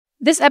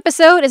This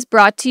episode is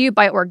brought to you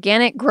by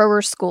Organic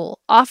Grower School,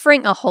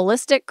 offering a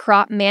holistic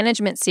crop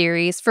management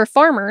series for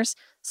farmers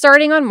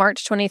starting on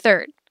March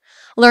 23rd.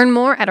 Learn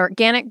more at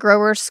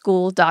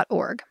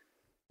organicgrowerschool.org.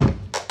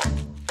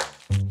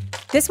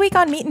 This week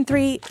on Meat and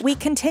Three, we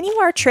continue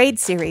our trade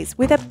series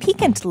with a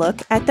piquant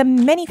look at the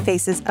many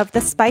faces of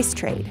the spice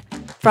trade,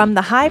 from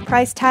the high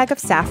price tag of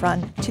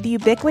saffron to the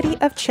ubiquity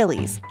of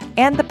chilies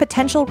and the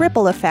potential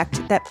ripple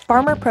effect that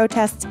farmer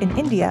protests in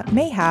India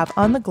may have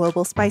on the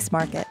global spice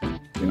market.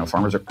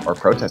 Farmers are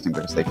protesting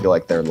because they feel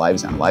like their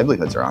lives and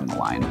livelihoods are on the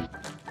line.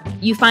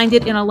 You find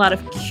it in a lot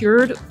of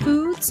cured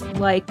foods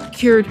like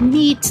cured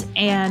meat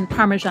and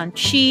Parmesan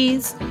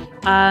cheese.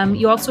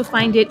 You also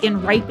find it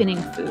in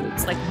ripening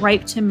foods, like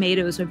ripe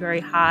tomatoes are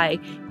very high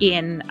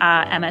in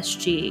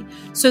MSG.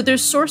 So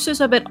there's sources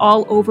of it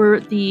all over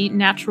the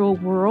natural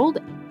world.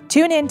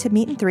 Tune in to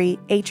Meat and Three,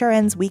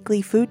 HRN's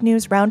weekly food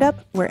news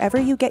roundup, wherever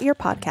you get your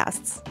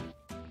podcasts.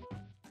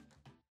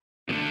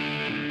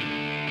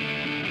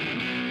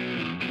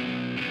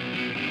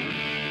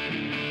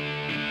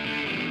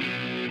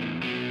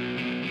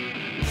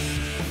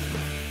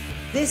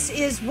 This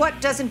is What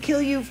Doesn't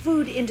Kill You,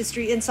 Food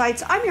Industry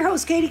Insights. I'm your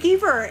host, Katie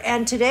Kiefer,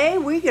 and today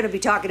we're going to be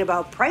talking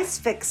about price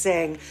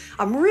fixing.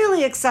 I'm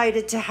really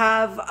excited to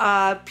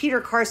have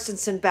Peter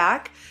Carstensen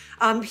back.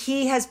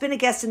 He has been a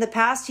guest in the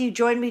past. He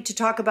joined me to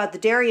talk about the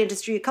dairy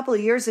industry a couple of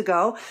years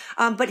ago,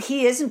 but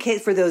he is, in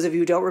case for those of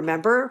you who don't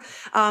remember,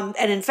 and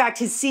in fact,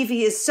 his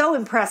CV is so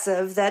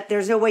impressive that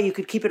there's no way you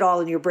could keep it all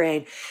in your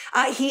brain.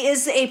 He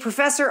is a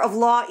professor of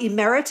law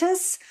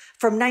emeritus.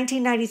 From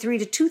 1993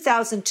 to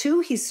 2002,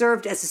 he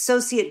served as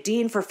Associate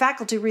Dean for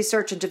Faculty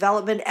Research and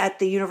Development at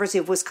the University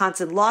of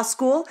Wisconsin Law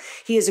School.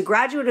 He is a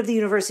graduate of the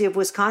University of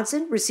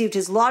Wisconsin, received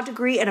his law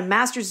degree and a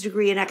master's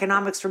degree in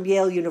economics from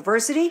Yale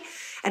University.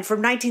 And from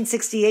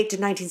 1968 to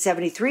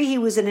 1973, he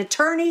was an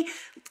attorney,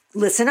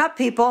 listen up,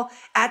 people,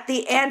 at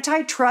the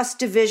Antitrust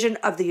Division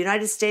of the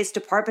United States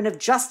Department of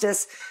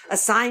Justice,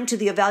 assigned to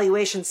the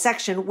evaluation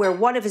section, where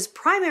one of his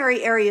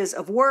primary areas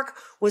of work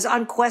was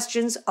on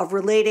questions of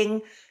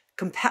relating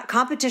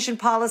competition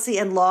policy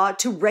and law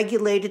to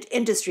regulated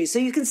industries. So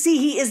you can see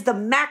he is the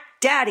Mac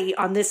Daddy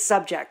on this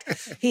subject.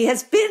 He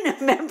has been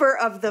a member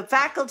of the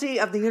faculty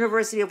of the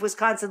University of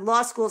Wisconsin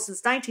Law School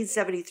since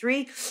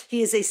 1973.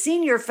 He is a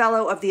senior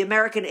fellow of the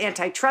American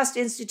Antitrust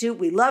Institute.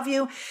 We love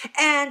you.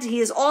 And he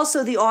is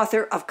also the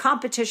author of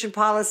Competition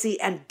Policy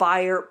and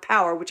Buyer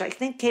Power, which I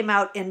think came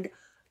out in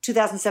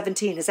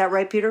 2017. Is that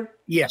right, Peter?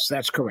 Yes,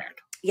 that's correct.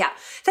 Yeah.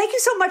 Thank you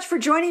so much for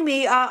joining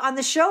me on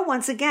the show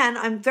once again.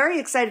 I'm very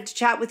excited to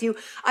chat with you.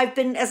 I've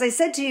been, as I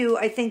said to you,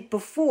 I think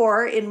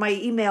before in my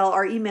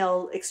our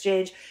email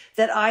exchange,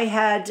 that I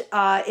had,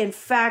 in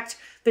fact,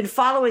 been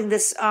following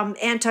this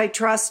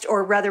antitrust,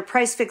 or rather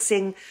price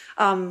fixing,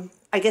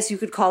 I guess you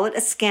could call it a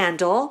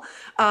scandal,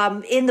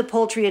 in the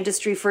poultry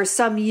industry for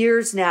some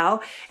years now.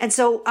 And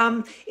so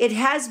it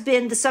has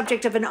been the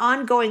subject of an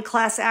ongoing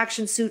class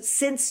action suit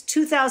since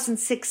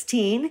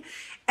 2016.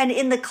 And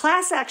in the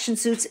class action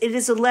suits, it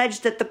is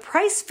alleged that the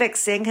price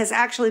fixing has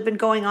actually been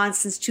going on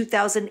since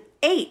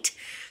 2008.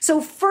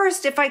 So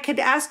first, if I could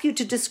ask you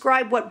to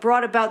describe what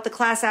brought about the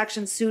class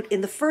action suit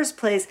in the first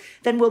place,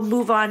 then we'll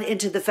move on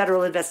into the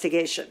federal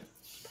investigation.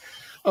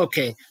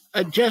 Okay,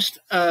 just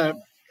a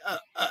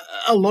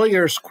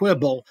lawyer's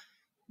quibble.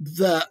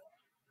 The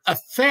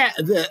effect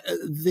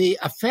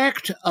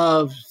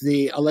of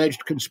the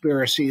alleged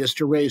conspiracy is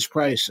to raise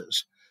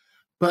prices,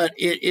 but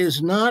it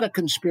is not a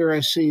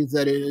conspiracy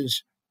that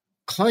is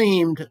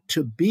claimed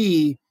to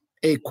be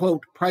a,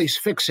 quote,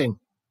 price-fixing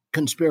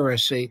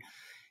conspiracy.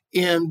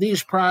 In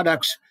these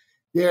products,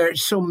 there are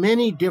so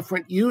many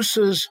different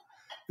uses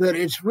that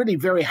it's really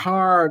very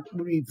hard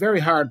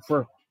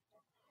for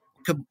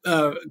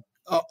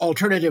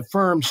alternative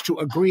firms to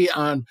agree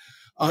on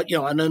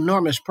an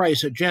enormous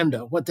price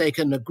agenda. What they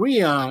can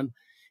agree on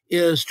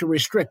is to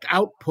restrict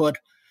output.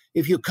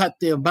 If you cut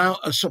the amount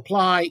of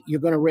supply, you're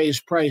going to raise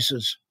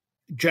prices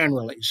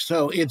generally.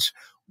 So it's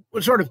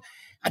sort of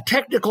a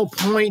technical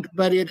point,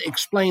 but it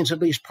explains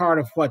at least part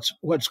of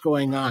what's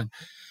going on.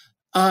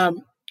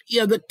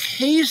 The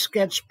case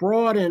gets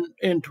brought in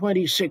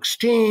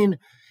 2016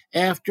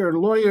 after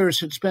lawyers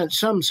had spent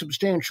some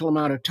substantial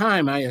amount of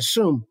time, I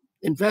assume,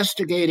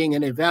 investigating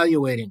and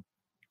evaluating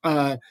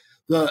the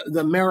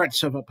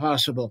merits of a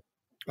possible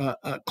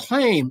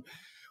claim.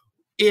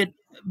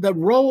 The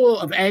role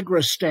of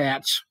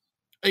agrostats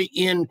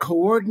in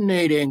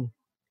coordinating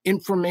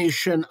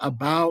information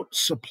about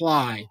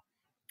supply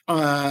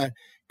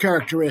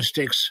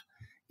characteristics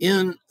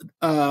in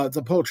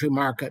the poultry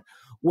market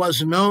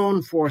was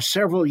known for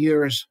several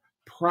years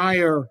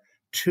prior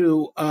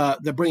to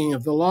the bringing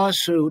of the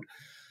lawsuit.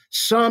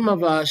 Some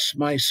of us,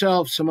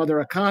 myself, some other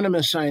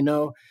economists I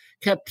know,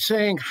 kept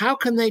saying, how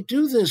can they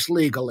do this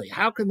legally?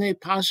 How can they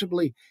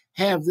possibly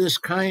have this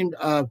kind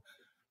of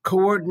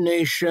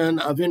coordination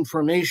of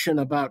information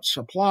about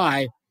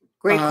supply?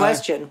 Great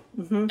question.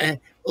 Mm-hmm.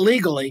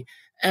 Legally.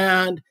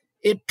 And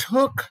it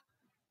took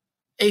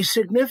a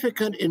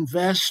significant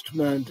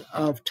investment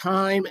of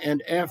time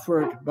and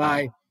effort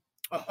by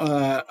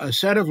a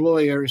set of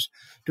lawyers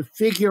to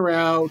figure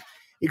out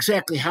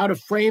exactly how to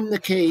frame the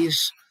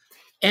case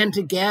and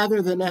to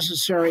gather the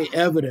necessary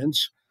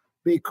evidence,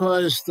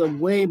 because the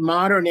way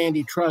modern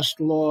antitrust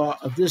law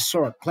of this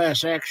sort,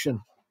 class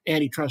action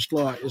antitrust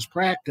law, is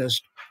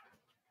practiced,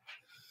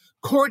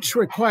 courts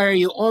require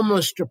you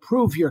almost to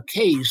prove your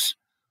case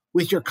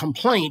with your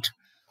complaint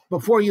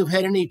before you've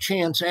had any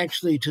chance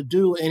actually to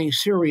do any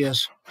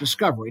serious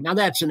discovery. Now,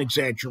 that's an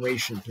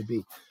exaggeration, to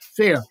be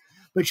fair,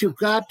 but you've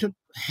got to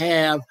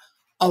have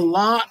a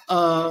lot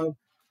of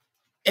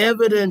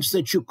evidence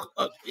that you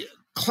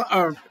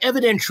or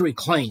evidentiary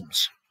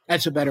claims.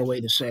 That's a better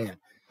way to say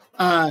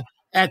it,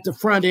 at the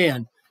front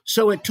end.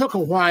 So it took a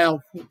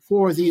while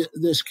for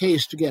this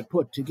case to get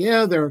put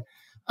together,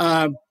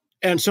 and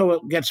so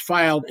it gets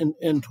filed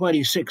in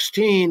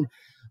 2016.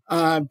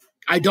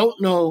 I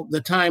don't know the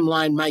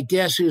timeline. My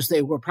guess is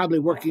they were probably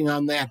working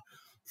on that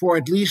for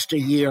at least a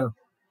year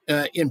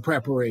in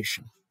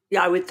preparation.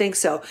 Yeah, I would think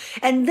so.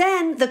 And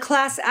then the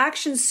class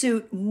action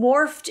suit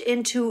morphed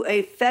into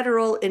a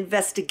federal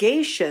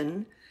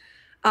investigation.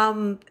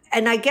 And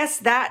I guess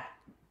that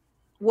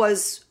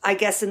was,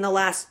 in the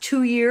last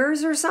 2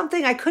 years or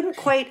something. I couldn't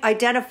quite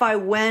identify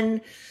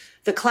when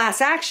the class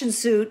action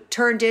suit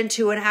turned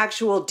into an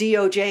actual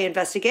DOJ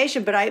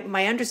investigation, but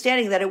my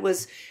understanding that it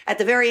was at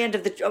the very end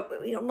of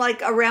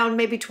like around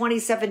maybe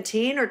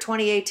 2017 or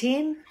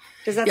 2018.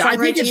 Does that sound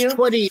right to you? I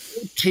think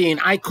it's 2018.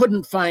 I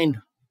couldn't find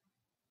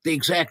the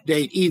exact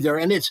date either.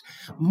 And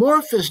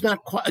morph is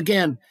not quite,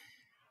 again,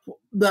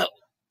 the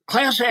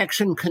class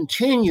action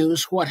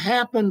continues. What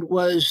happened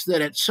was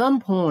that at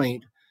some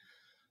point,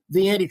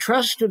 the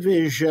antitrust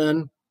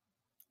division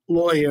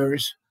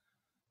lawyers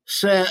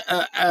said,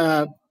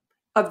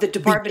 of the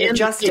Department of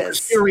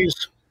Justice,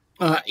 serious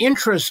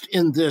interest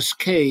in this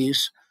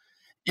case,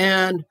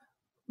 and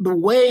the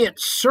way it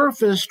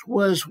surfaced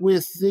was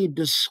with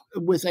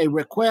a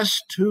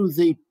request to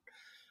the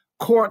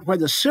court where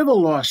the civil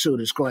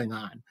lawsuit is going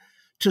on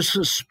to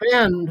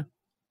suspend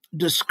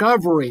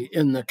discovery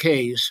in the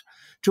case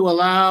to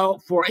allow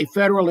for a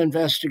federal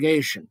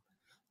investigation.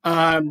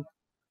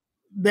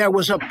 There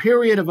was a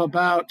period of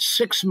about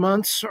 6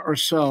 months or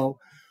so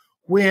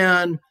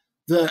when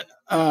the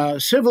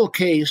civil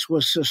case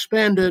was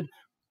suspended.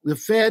 The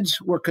feds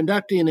were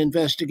conducting an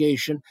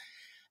investigation.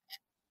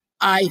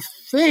 I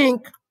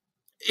think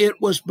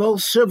it was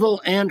both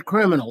civil and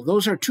criminal.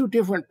 Those are two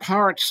different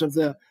parts of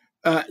the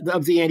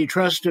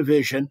antitrust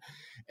division,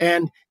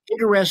 and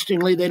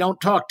interestingly, they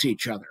don't talk to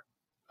each other.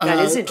 That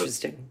is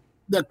interesting.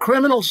 The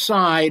criminal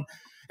side,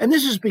 and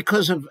this is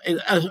because of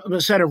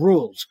a set of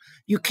rules.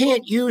 You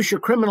can't use your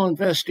criminal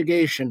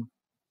investigation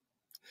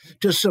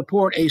to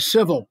support a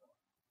civil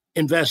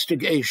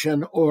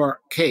investigation or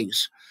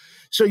case.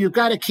 So you've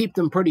got to keep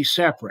them pretty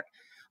separate.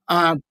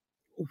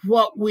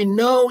 What we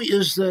know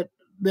is that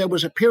there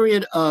was a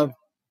period of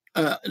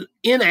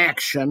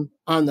inaction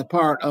on the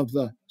part of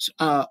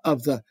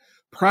the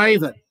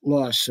private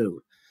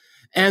lawsuit,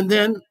 and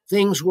then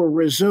things were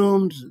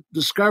resumed.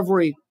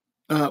 Discovery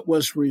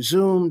was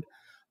resumed.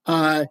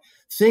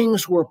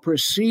 Things were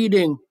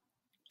proceeding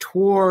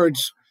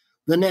towards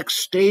the next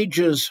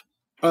stages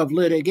of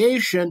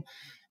litigation,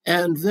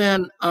 and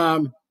then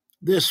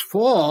this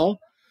fall,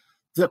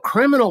 the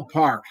criminal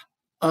part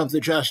of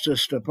the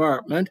Justice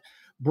Department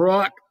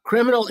brought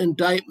criminal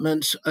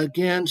indictments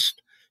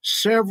against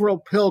several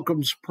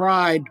Pilgrim's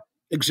Pride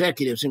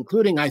executives,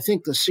 including, I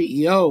think, the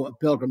CEO of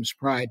Pilgrim's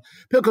Pride.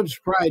 Pilgrim's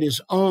Pride is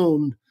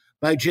owned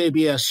by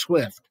JBS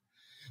Swift.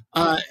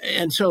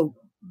 And so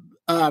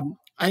I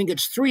think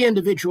it's 3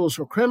 individuals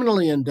were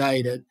criminally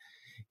indicted.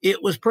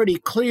 It was pretty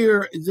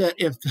clear that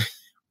if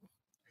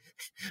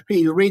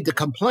you read the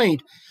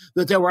complaint,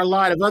 that there were a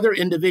lot of other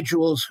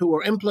individuals who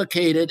were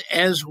implicated,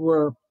 as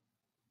were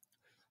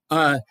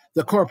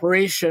the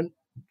corporation,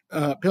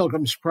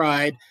 Pilgrim's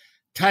Pride,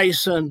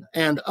 Tyson,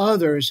 and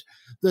others.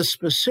 The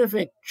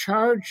specific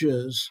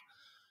charges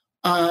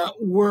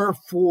were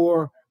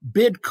for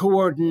bid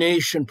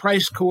coordination,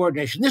 price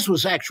coordination. This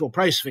was actual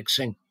price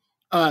fixing.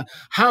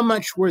 How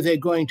much were they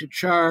going to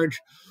charge,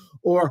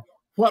 or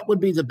what would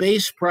be the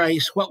base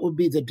price, what would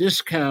be the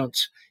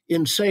discounts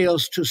in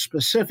sales to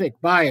specific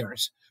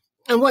buyers.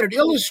 And what it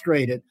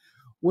illustrated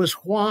was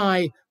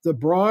why the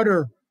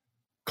broader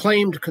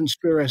claimed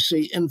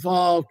conspiracy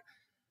involved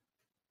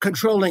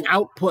controlling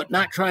output,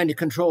 not trying to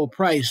control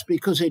price,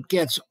 because it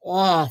gets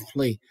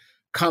awfully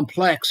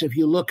complex. If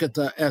you look at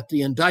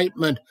the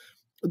indictment,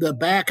 the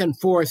back and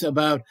forth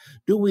about,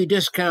 do we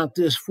discount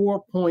this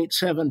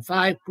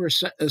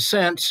 4.75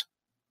 cents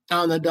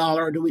on the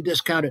dollar, or do we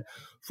discount it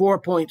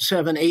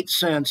 4.78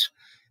 cents?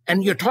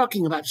 And you're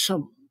talking about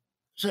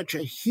such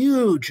a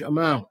huge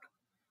amount.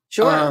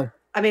 Sure.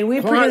 I mean,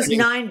 we produce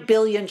 9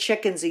 billion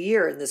chickens a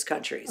year in this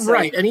country. So.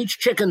 Right. And each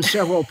chicken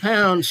several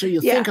pounds. So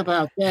you think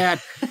about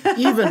that,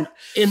 even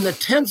in the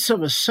tenths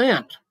of a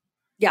cent,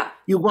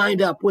 you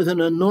wind up with an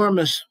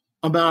enormous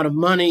amount of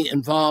money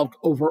involved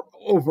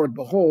over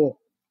the whole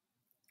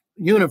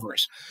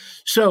universe.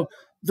 So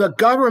the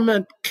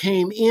government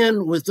came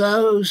in with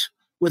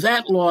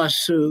that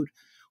lawsuit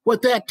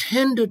what that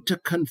tended to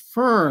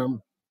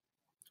confirm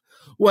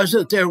was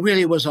that there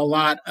really was a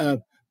lot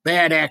of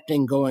bad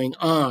acting going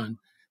on.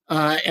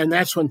 And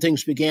that's when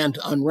things began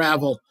to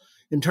unravel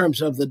in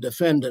terms of the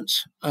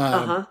defendants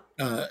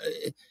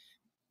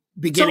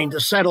beginning to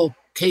settle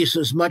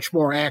cases much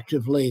more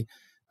actively.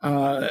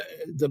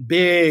 The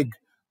big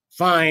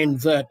fine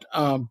that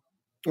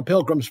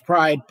Pilgrim's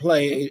Pride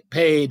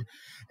paid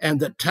and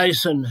that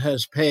Tyson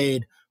has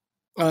paid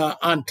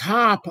on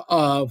top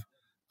of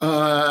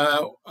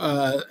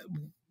the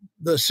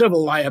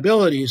civil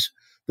liabilities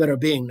that are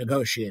being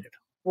negotiated.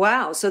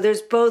 Wow. So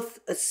there's both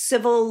a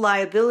civil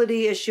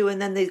liability issue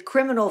and then the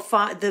criminal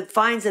the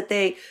fines that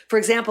they, for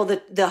example,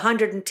 the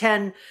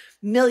 $110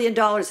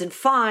 million in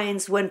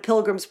fines when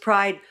Pilgrim's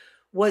Pride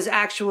was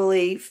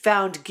actually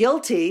found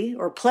guilty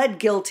or pled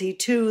guilty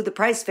to the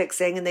price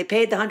fixing, and they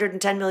paid the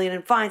 $110 million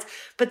in fines.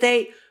 But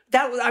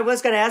I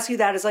was going to ask you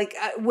that is like,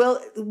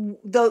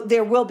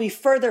 there will be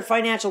further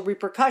financial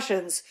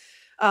repercussions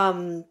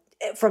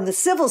from the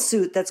civil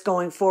suit that's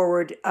going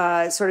forward,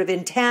 sort of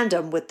in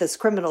tandem with this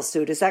criminal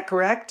suit. Is that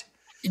correct?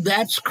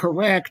 That's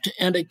correct.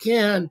 And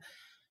again,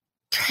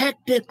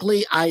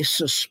 technically, I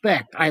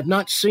suspect, I have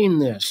not seen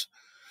this,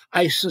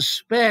 I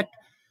suspect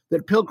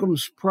that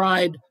Pilgrim's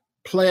Pride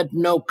pled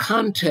no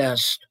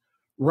contest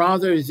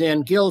rather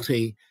than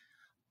guilty,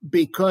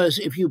 because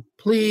if you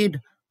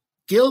plead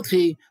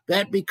guilty,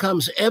 that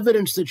becomes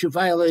evidence that you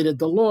violated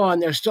the law,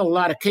 and there's still a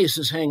lot of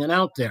cases hanging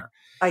out there.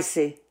 I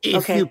see.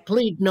 If you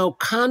plead no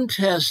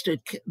contest,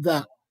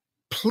 the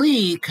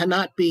plea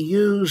cannot be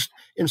used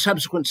in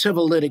subsequent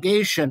civil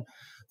litigation.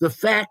 The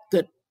fact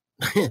that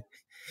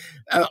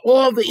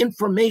all the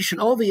information,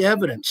 all the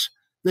evidence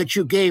that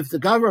you gave the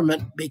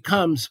government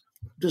becomes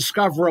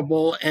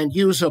discoverable and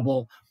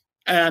usable.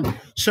 And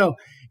so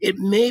it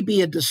may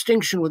be a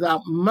distinction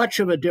without much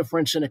of a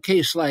difference in a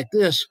case like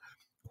this,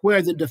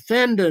 where the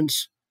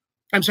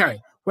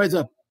where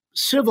the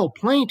civil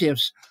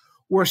plaintiffs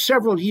were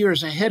several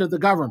years ahead of the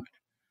government.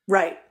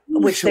 Right,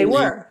 which they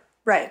were,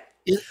 right.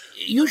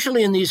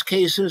 Usually in these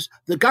cases,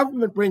 the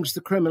government brings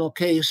the criminal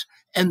case,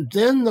 and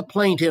then the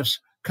plaintiffs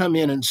come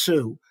in and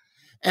sue.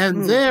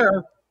 And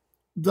there,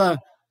 the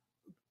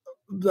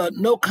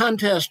no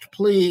contest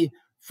plea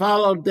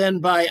followed then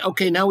by,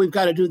 okay, now we've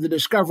got to do the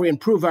discovery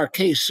and prove our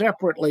case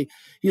separately,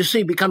 you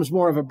see, becomes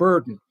more of a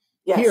burden.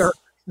 Yes. Here,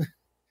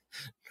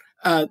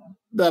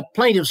 the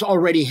plaintiffs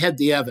already had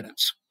the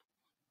evidence.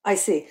 I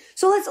see.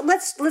 So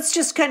let's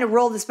just kind of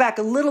roll this back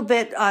a little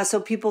bit so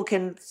people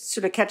can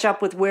sort of catch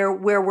up with where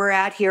we're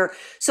at here.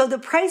 So the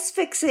price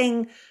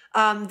fixing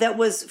that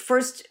was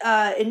first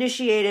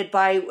initiated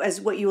by, as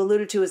what you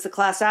alluded to, as the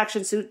class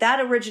action suit, that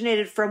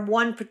originated from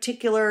one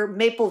particular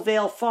Maple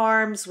Vale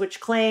Farms, which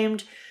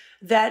claimed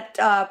that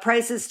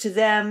prices to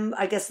them,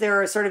 I guess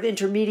they're a sort of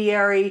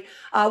intermediary,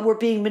 were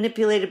being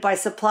manipulated by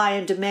supply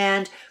and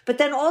demand. But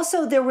then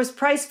also there was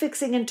price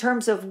fixing in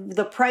terms of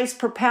the price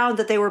per pound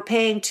that they were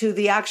paying to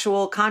the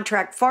actual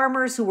contract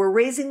farmers who were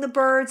raising the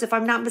birds, if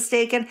I'm not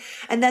mistaken.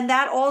 And then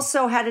that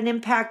also had an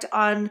impact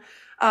on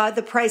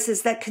the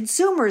prices that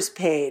consumers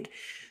paid.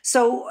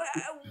 So,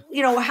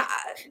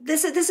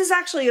 this is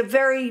actually a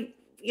very,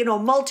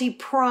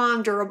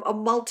 multi-pronged or a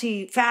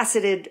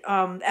multifaceted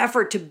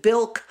effort to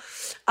bilk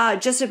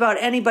just about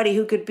anybody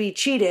who could be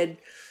cheated.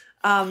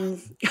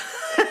 Right.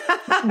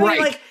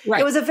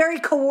 It was a very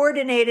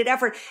coordinated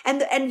effort.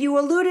 And you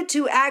alluded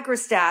to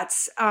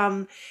AgriStats.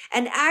 And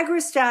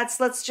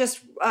AgriStats, let's just,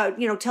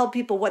 tell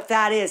people what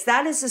that is.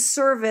 That is a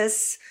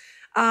service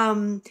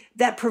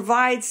that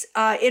provides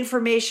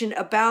information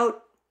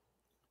about.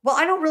 Well,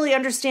 I don't really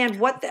understand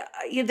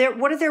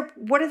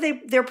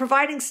they're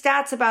providing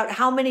stats about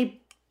how many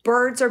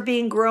birds are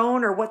being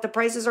grown or what the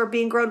prices are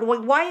being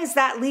grown. Why is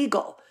that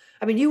legal?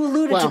 I mean, you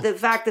alluded to the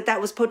fact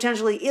that was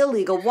potentially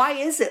illegal. Why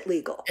is it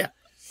legal? Yeah.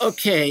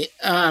 Okay.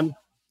 And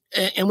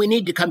we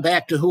need to come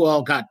back to who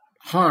all got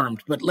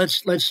harmed, but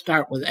let's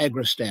start with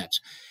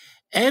AgriStats.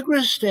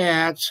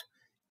 AgriStats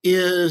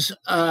is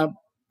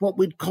what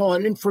we'd call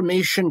an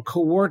information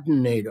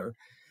coordinator.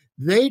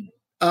 They,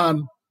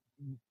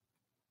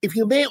 if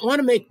you want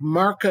to make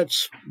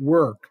markets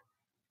work,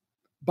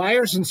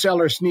 buyers and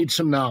sellers need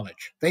some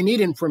knowledge. They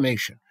need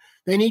information.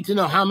 They need to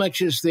know how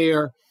much is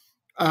there,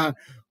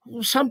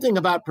 something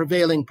about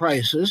prevailing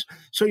prices,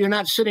 so you're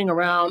not sitting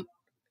around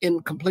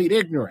in complete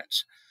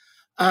ignorance.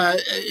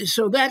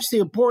 So that's the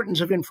importance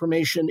of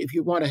information if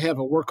you want to have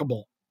a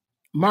workable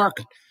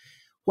market.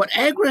 What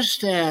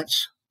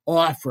AgriStats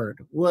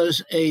offered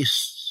was a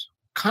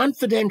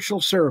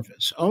confidential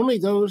service. Only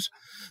those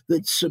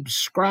that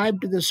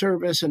subscribed to the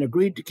service and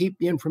agreed to keep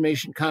the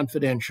information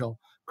confidential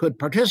could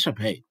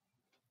participate.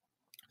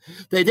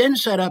 They then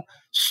set up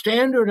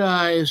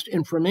standardized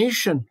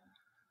information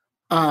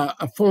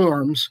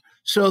forms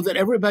so that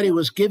everybody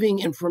was giving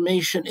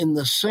information in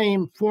the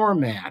same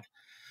format.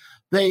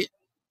 They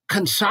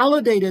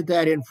consolidated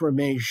that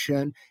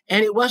information,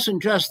 and it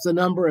wasn't just the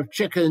number of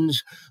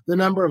chickens, the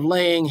number of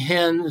laying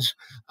hens.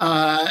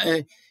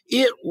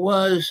 It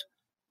was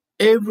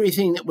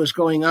everything that was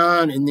going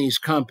on in these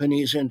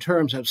companies in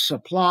terms of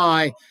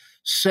supply,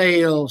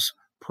 sales,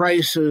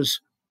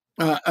 prices,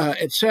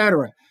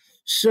 etc.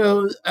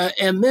 So,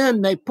 and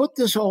then they put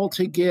this all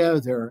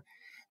together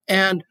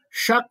and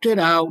shucked it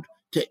out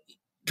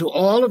to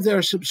all of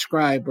their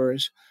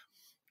subscribers.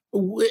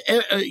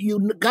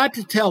 You got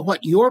to tell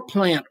what your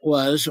plant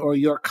was or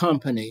your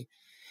company,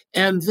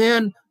 and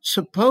then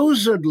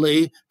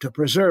supposedly to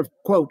preserve,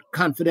 quote,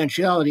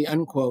 confidentiality,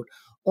 unquote,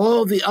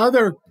 all the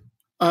other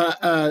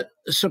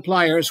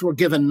suppliers were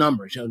given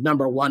numbers,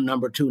 number 1,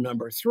 number 2,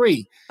 number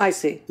 3. I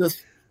see.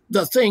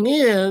 The thing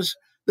is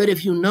that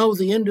if you know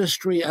the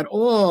industry at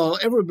all,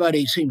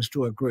 everybody seems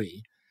to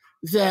agree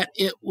that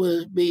it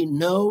would be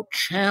no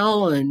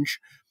challenge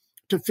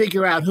to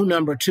figure out who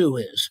number 2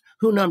 is,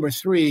 who number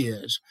 3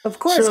 is. Of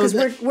course,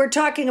 because we're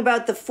talking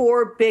about the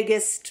 4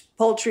 biggest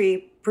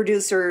poultry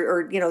producer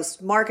or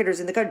marketers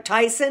in the country: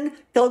 Tyson,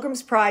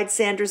 Pilgrim's Pride,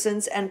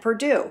 Sanderson's, and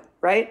Perdue.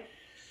 Right?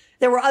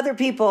 There were other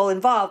people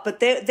involved,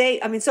 but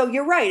so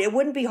you're right. It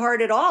wouldn't be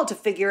hard at all to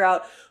figure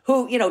out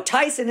who,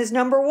 Tyson is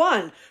number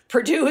 1,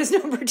 Perdue is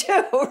number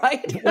 2,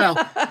 right? Well,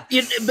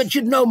 but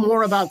you'd know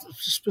more about the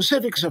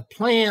specifics of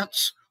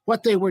plants,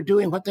 what they were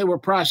doing, what they were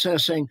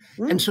processing.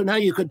 And so now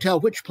you could tell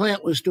which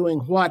plant was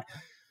doing what.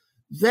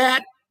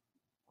 Then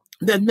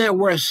there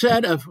were a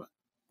set of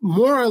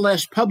more or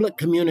less public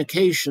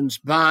communications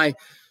by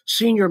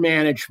senior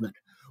management.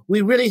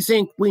 We really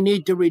think we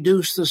need to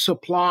reduce the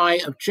supply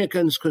of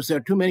chickens because there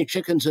are too many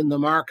chickens in the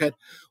market.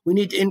 We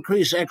need to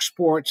increase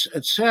exports,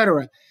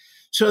 etc.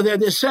 So there's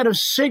this set of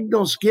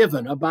signals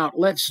given about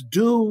let's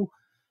do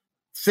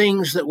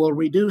things that will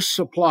reduce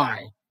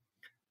supply.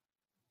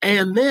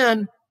 And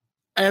then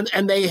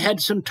and they had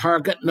some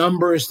target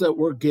numbers that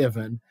were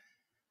given.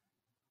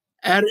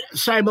 And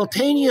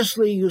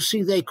simultaneously, you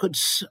see, they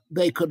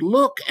could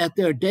look at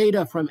their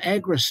data from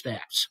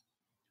AgriStats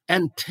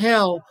and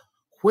tell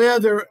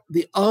whether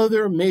the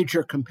other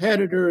major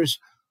competitors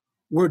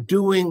were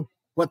doing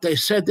what they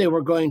said they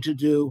were going to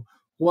do.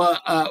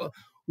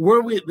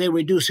 Were they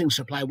reducing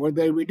supply? Were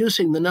they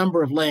reducing the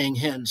number of laying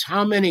hens?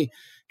 How many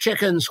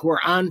chickens were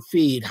on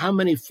feed? How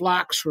many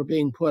flocks were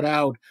being put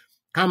out?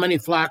 How many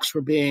flocks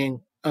were being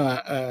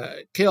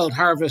killed,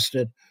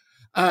 harvested?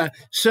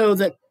 So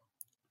that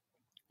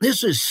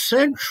this is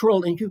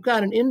central, and you've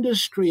got an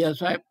industry,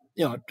 as I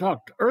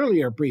talked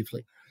earlier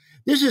briefly.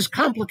 This is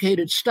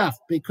complicated stuff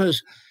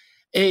because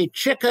a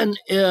chicken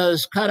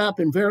is cut up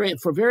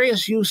for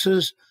various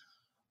uses.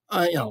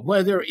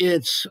 Whether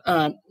it's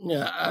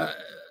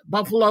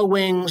buffalo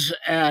wings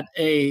at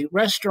a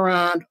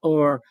restaurant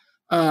or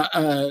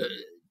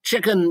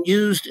chicken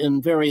used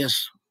in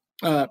various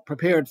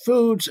prepared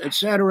foods,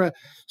 etc.,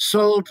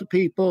 sold to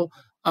people.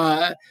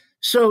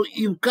 So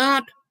you've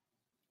got.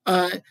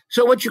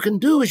 So what you can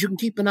do is you can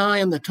keep an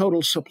eye on the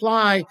total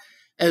supply.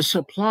 As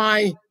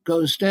supply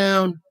goes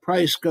down,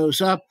 price goes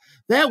up.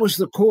 That was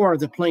the core of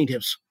the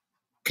plaintiff's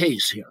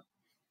case here.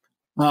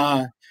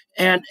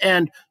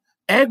 And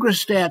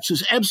AgriStats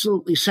is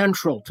absolutely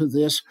central to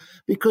this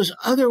because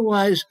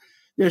otherwise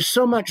there's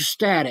so much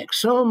static,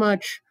 so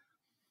much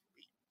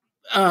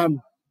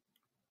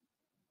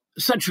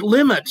such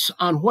limits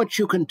on what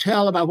you can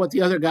tell about what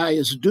the other guy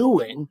is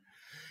doing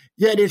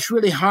that it's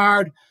really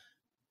hard,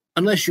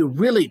 unless you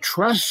really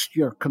trust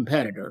your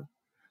competitor,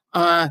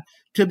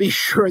 to be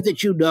sure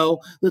that you know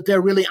that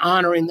they're really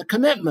honoring the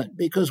commitment.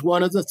 Because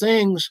one of the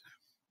things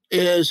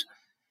is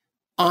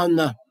on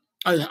the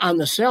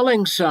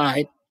selling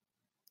side,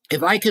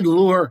 if I can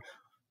lure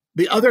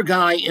the other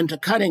guy into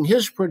cutting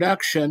his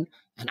production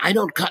and I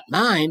don't cut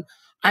mine,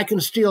 I can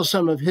steal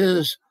some of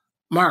his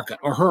market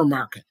or her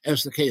market,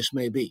 as the case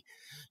may be.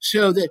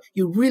 So that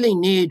you really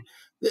need,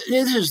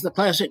 this is the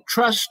classic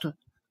trust,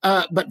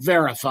 but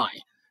verify.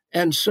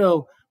 And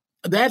so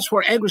that's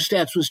where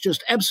AgriStats was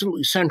just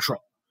absolutely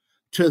central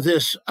to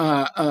this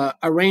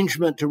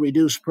arrangement to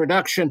reduce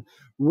production,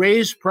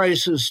 raise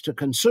prices to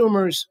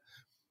consumers,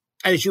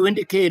 as you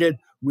indicated,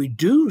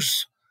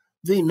 reduce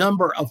the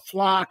number of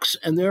flocks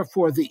and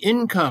therefore the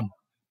income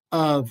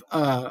of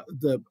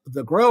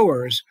the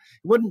growers.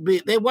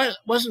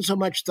 Wasn't so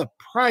much the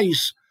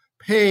price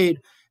paid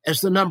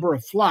as the number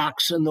of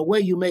flocks. And the way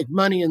you make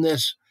money in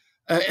this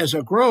as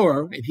a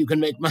grower, if you can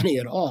make money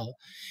at all,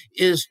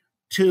 is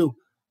to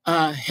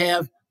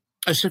have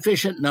a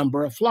sufficient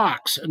number of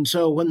flocks. And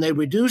so when they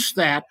reduce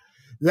that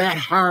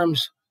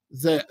harms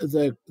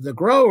the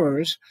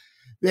growers.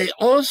 They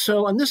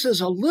also, and this is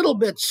a little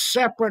bit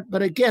separate,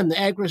 but again, the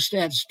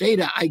AgriStats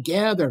data, I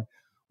gather,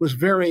 was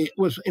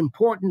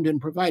important in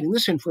providing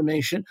this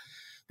information.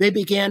 They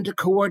began to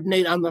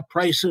coordinate on the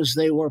prices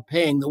they were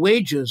paying, the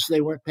wages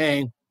they were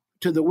paying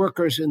to the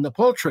workers in the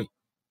poultry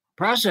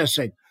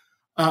processing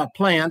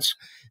plants,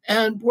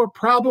 and were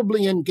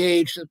probably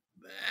engaged,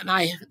 and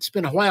it's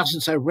been a while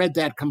since I read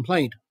that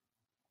complaint,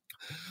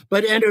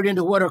 but entered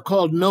into what are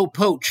called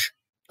no-poach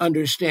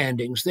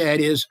understandings. That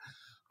is,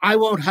 I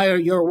won't hire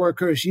your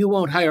workers, you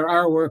won't hire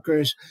our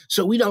workers,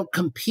 so we don't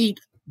compete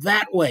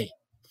that way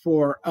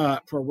for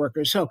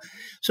workers.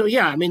 So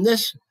yeah, I mean,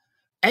 this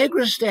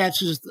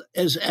AgriStats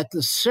is at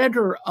the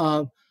center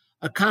of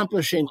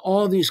accomplishing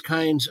all these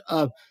kinds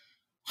of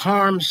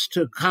harms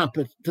to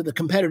the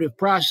competitive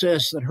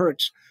process that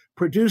hurts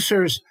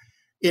producers.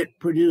 It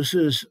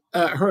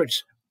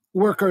hurts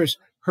workers,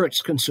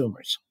 hurts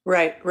consumers.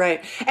 Right.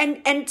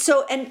 And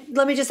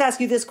let me just ask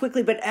you this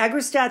quickly, but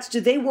AgriStats,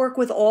 do they work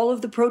with all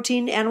of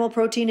the animal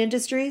protein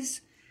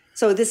industries?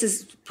 So this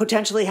is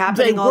potentially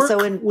happening also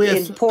in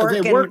pork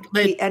and cattle?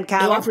 They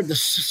offer the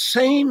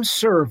same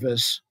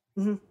service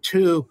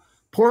to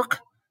pork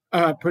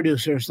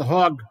producers, the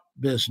hog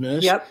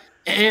business,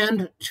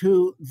 and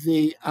to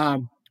the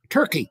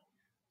turkey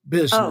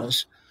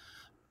business.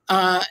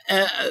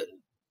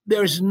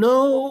 There's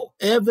no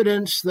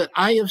evidence that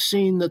I have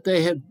seen that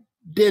they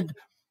did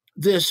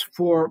this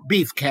for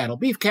beef cattle.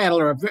 Beef cattle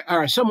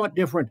are a somewhat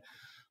different.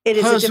 It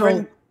is a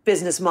different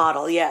business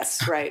model.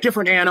 Yes, right.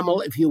 Different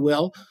animal, if you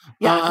will.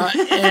 Yeah.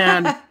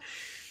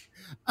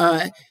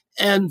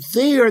 And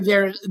there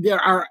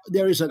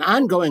is an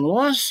ongoing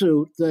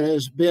lawsuit that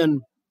has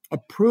been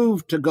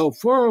approved to go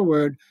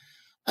forward,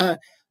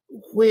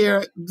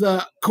 where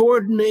the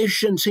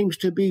coordination seems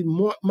to be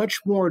much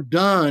more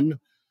done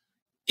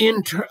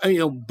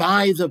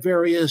by the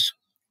various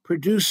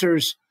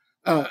producers,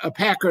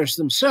 packers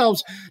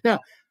themselves. Now,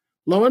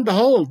 lo and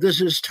behold,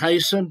 this is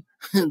Tyson,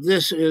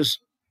 this is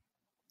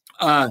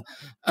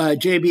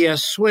JBS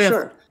Swift.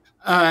 Sure.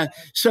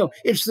 So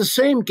it's the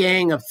same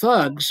gang of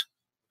thugs.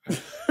 I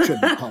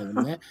shouldn't call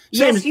them that.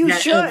 Yes, you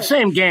should.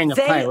 Same gang of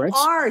pirates.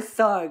 They are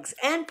thugs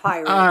and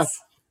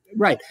pirates.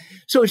 Right.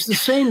 So it's the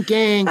same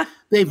gang.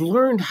 They've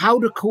learned how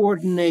to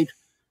coordinate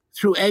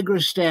through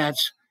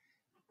AgriStats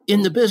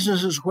in the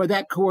businesses where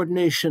that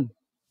coordination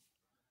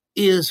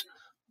is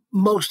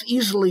most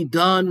easily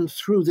done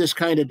through this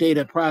kind of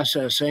data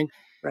processing.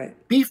 Right.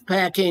 Beef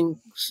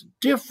packing is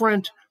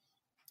different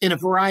in a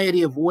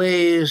variety of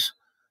ways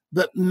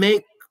that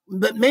may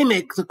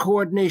make the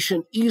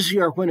coordination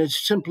easier when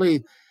it's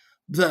simply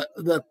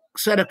the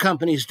set of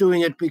companies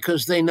doing it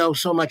because they know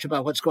so much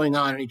about what's going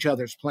on in each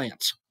other's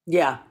plants.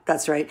 Yeah,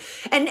 that's right.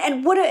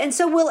 And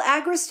so will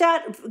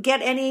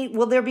AgriStat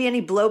will there be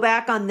any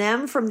blowback on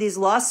them from these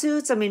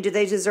lawsuits? I mean, do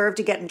they deserve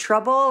to get in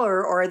trouble,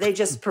 or are they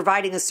just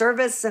providing a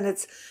service and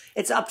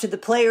it's up to the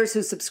players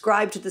who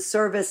subscribe to the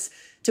service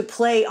to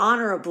play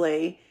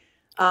honorably?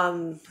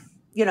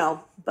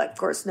 But of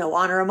course, no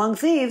honor among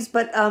thieves.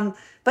 But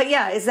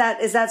yeah, is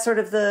that sort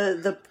of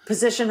the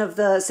position of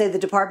the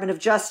Department of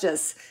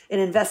Justice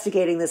in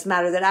investigating this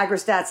matter, that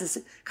AgriStats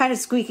is kind of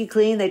squeaky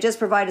clean? They just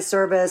provide a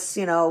service.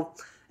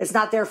 It's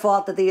not their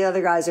fault that the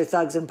other guys are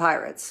thugs and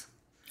pirates.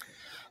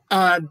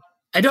 I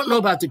don't know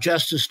about the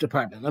Justice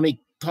Department. Let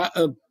me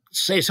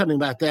say something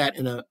about that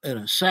in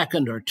a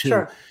second or two.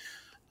 Sure.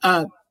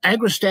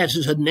 AgriStats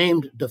is a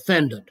named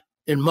defendant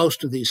in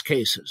most of these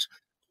cases.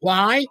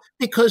 Why?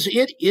 Because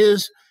it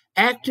is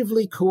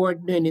actively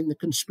coordinating the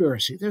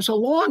conspiracy. There's a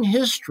long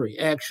history,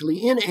 actually,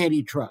 in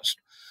antitrust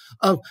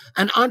of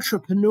an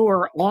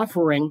entrepreneur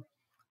offering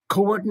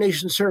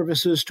coordination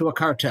services to a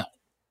cartel.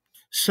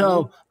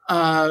 So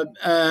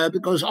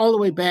it goes all the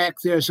way back.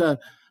 There's an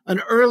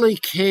early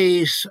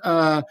case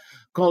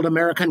called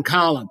American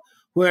Column,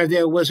 where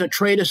there was a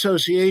trade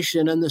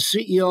association, and the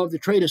CEO of the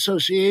trade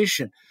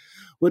association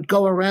would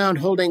go around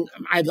holding,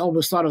 I've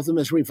always thought of them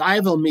as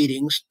revival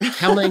meetings,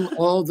 telling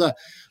all the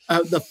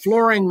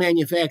flooring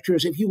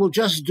manufacturers, if you will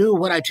just do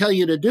what I tell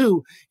you to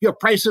do, your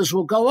prices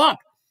will go up.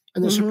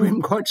 And the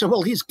Supreme Court said,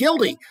 well, he's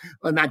guilty.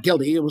 Well, not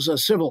guilty. It was a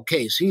civil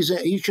case.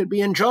 He should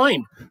be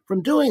enjoined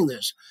from doing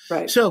this.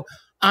 Right. So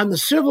on the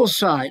civil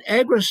side,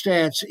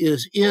 AgriStats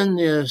is in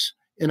this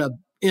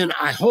in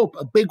I hope,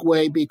 a big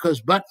way,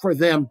 because but for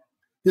them,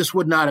 this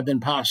would not have been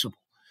possible.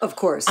 Of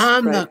course.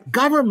 On the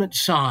government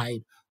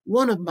side,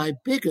 one of my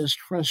biggest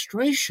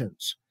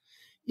frustrations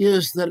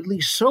is that, at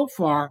least so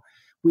far,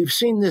 we've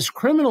seen this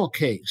criminal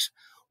case.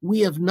 We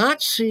have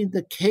not seen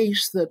the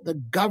case that the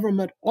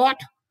government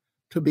ought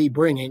to be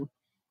bringing,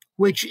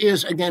 which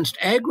is against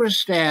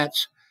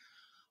AgriStats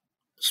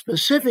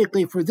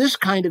specifically for this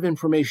kind of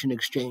information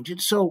exchange.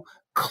 It so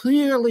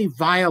clearly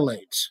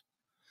violates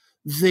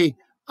the,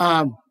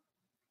 I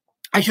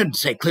shouldn't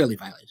say clearly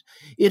violates.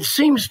 It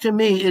seems to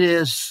me it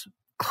is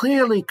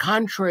clearly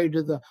contrary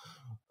to the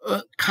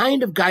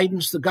kind of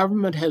guidance the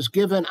government has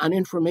given on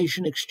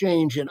information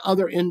exchange in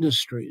other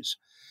industries,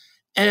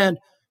 and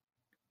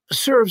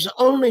serves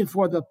only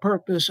for the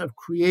purpose of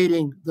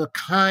creating the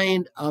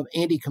kind of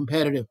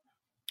anti-competitive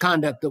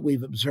conduct that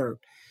we've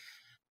observed.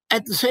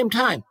 At the same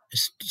time, I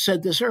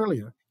said this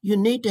earlier, you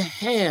need to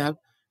have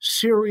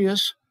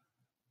serious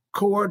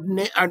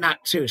coordination, or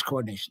not serious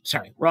coordination,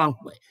 sorry, wrong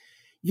way.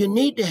 You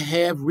need to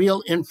have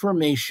real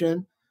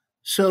information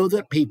so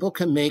that people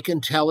can make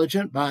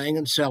intelligent buying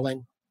and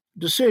selling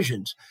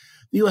decisions.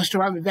 The U.S.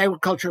 Department of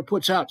Agriculture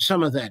puts out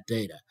some of that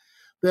data.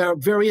 There are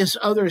various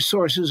other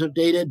sources of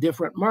data in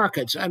different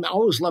markets. I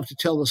always love to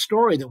tell the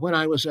story that when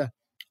I was a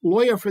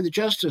lawyer for the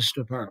Justice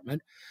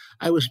Department,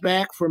 I was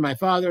back for my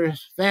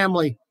father's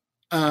family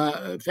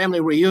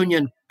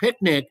reunion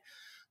picnic,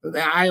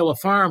 the Iowa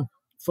Farm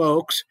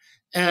folks,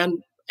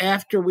 and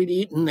after we'd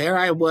eaten, there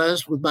I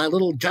was with my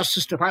little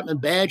Justice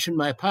Department badge in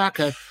my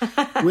pocket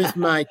with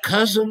my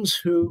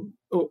cousins who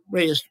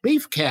raised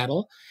beef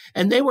cattle,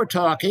 and they were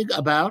talking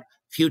about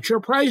future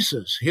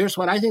prices. Here's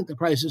what I think the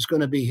price is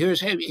going to be.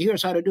 Here's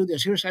how to do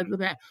this. Here's how to do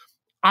that.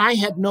 I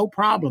had no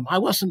problem. I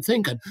wasn't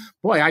thinking,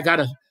 boy, I got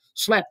to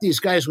slap these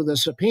guys with a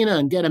subpoena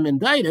and get them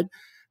indicted,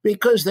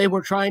 because they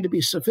were trying to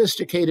be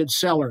sophisticated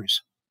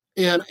sellers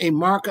in a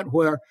market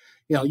where,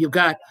 you've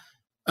got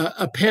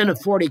a pen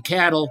of 40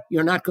 cattle.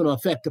 You're not going to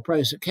affect the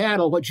price of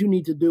cattle. What you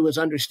need to do is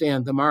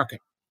understand the market.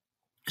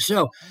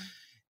 So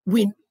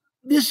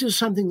this is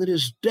something that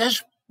is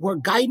where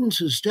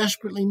guidance is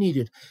desperately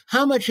needed.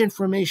 How much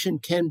information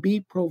can be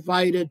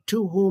provided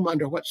to whom,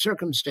 under what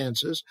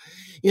circumstances,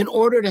 in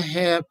order to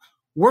have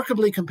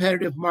workably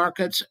competitive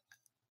markets?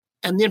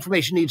 And the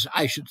information needs,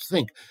 I should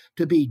think,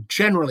 to be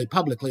generally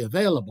publicly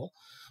available.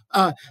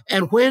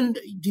 And when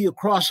do you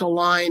cross a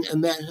line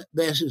and that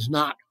this is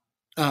not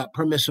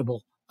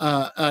permissible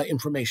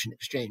information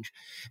exchange?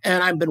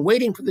 And I've been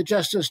waiting for the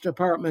Justice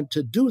Department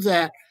to do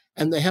that,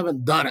 and they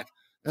haven't done it.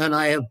 And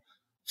I have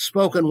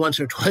spoken once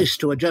or twice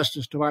to a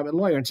Justice Department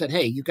lawyer and said,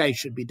 hey, you guys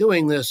should be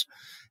doing this.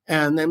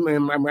 And then,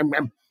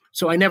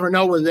 so I never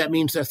know whether that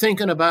means they're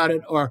thinking about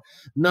it or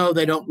no,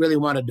 they don't really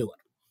want to do it.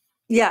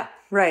 Yeah,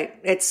 right.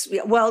 It's,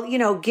 well,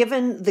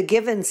 given the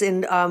givens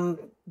in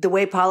the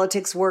way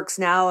politics works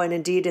now, and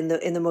indeed in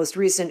the most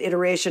recent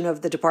iteration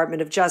of the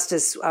Department of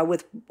Justice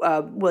with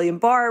William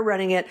Barr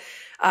running it,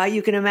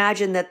 you can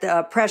imagine that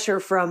the pressure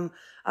from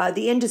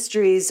the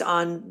industries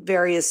on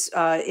various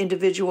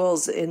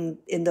individuals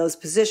in those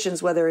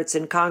positions, whether it's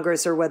in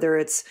Congress or whether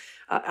it's,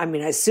 I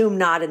assume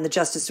not in the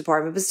Justice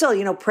Department, but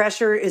still,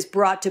 pressure is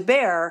brought to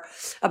bear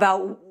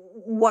about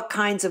what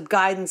kinds of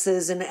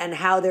guidances and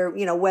how they're,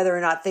 whether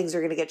or not things are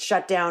going to get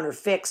shut down or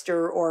fixed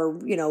or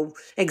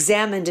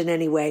examined in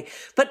any way.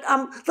 But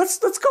let's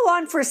go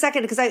on for a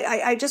second, because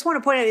I just want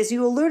to point out, as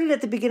you alluded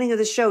at the beginning of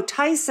the show,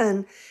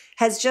 Tyson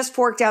has just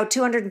forked out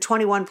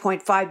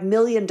 $221.5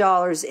 million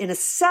in a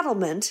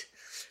settlement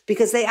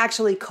because they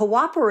actually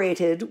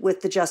cooperated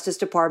with the Justice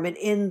Department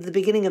in the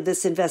beginning of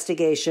this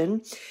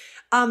investigation.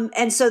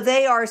 And so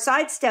they are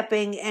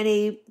sidestepping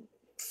any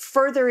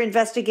further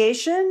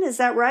investigation. Is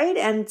that right?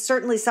 And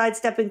certainly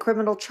sidestepping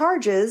criminal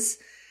charges.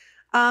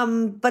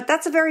 But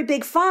that's a very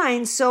big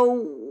fine.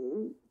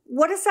 So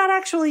what does that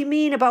actually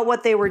mean about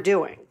what they were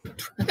doing?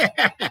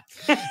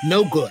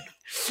 No good.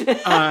 Is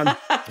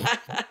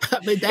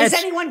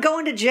anyone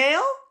going to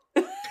jail?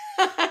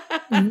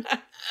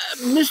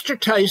 Mr.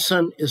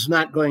 Tyson is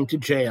not going to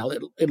jail.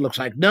 It looks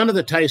like none of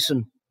the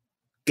Tyson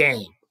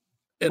gang,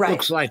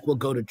 looks like, will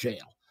go to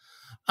jail.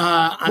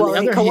 Well,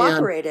 they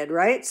cooperated,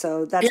 right?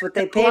 So that's what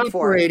they paid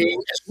for.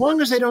 As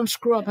long as they don't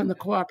screw up in the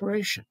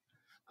cooperation.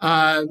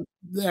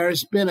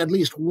 There's been at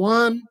least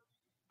one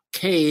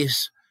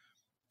case,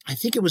 I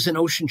think it was in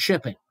Ocean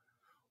Shipping,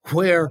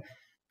 where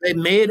they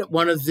made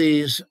one of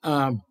these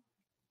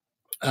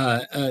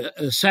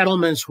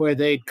settlements where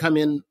they'd come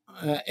in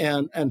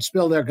and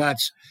spill their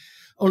guts,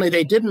 only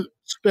they didn't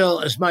spill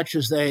as much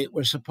as they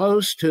were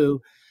supposed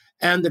to,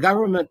 and the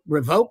government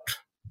revoked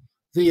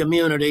the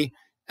immunity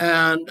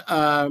and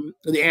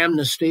the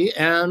amnesty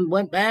and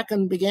went back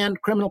and began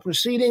criminal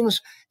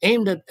proceedings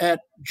aimed at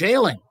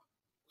jailing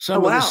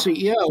some of the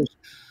CEOs.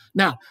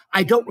 Now,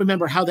 I don't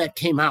remember how that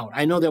came out.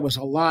 I know there was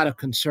a lot of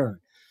concern.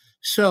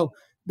 So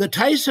the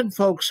Tyson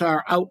folks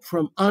are out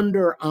from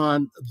under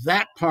on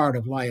that part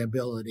of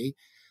liability.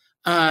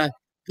 On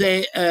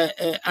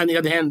the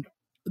other hand,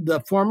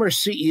 the former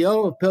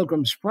CEO of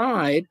Pilgrim's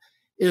Pride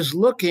is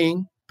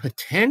looking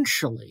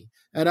potentially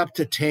at up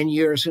to 10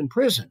 years in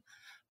prison.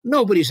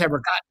 Nobody's ever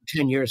gotten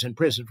 10 years in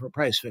prison for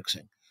price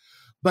fixing,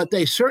 but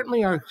they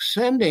certainly are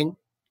sending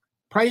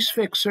price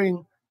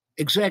fixing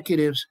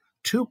executives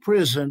to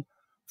prison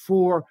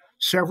for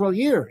several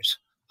years,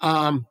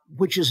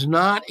 which is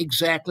not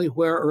exactly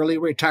where early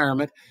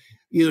retirement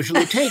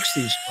usually takes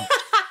these folks.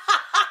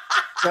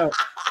 So,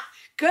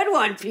 good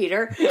one,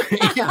 Peter.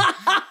 Yeah.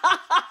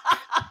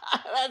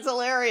 That's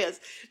hilarious.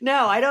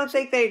 No, I don't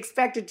think they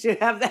expected to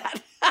have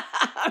that.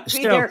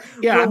 Peter,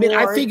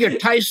 I figure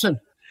Tyson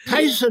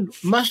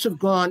must have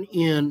gone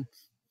in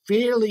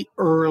fairly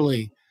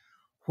early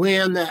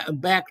when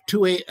back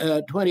to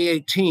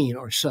 2018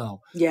 or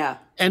so. Yeah.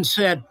 And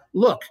said,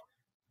 look,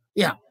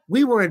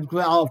 we were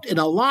involved in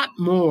a lot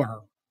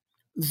more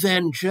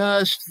than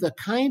just the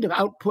kind of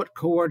output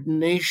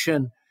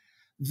coordination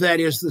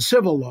that is the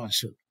civil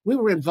lawsuit. We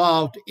were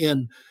involved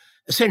in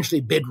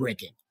essentially bid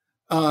rigging,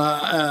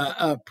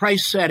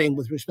 price setting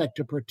with respect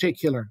to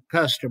particular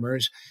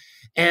customers.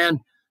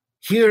 And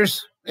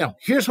here's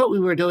what we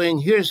were doing.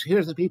 Here's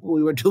the people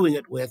we were doing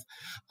it with.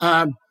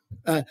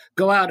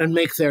 Go out and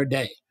make their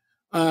day.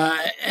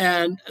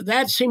 And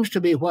that seems to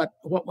be what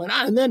went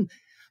on. And then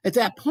at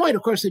that point,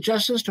 of course, the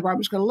Justice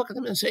Department is going to look at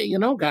them and say,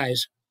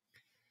 guys,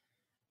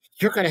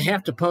 you're going to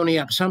have to pony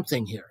up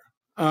something here.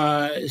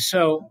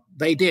 So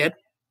they did.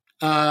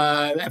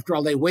 After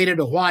all, they waited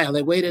a while.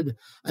 They waited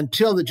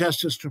until the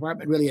Justice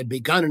Department really had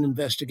begun an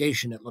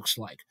investigation, it looks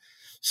like.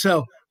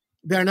 So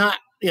they're not,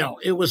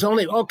 it was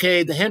only,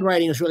 okay, the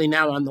handwriting is really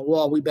now on the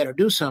wall. We better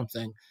do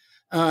something.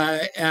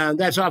 And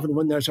that's often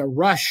when there's a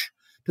rush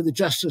to the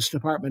Justice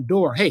Department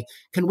door. Hey,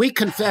 can we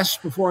confess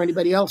before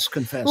anybody else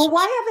confesses? Well,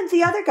 why haven't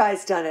the other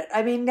guys done it?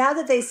 I mean, now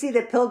that they see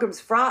that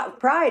Pilgrim's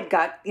Pride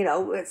got,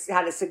 it's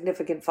had a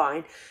significant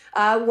fine,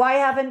 why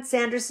haven't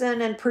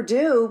Sanderson and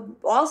Purdue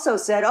also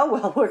said, oh,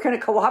 well, we're going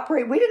to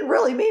cooperate. We didn't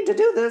really mean to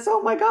do this.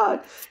 Oh, my God.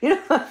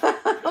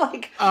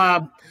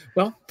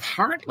 Well,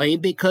 partly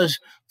because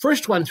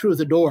first one through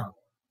the door.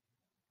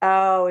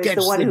 Oh, is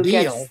the one who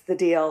deal, gets the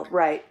deal.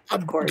 Right,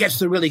 of course. Gets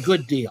the really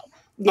good deal.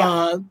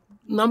 Yeah.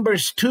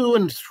 Numbers 2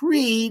 and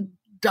 3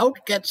 don't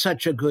get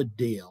such a good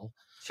deal.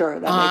 Sure,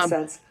 that makes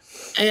sense.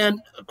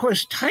 And, of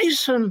course,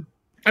 JBS,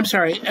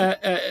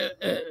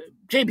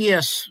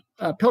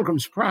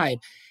 Pilgrim's Pride,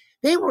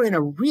 they were in a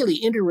really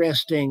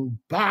interesting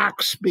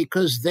box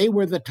because they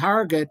were the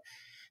target.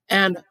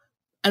 And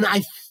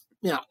I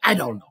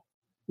don't know.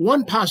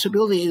 One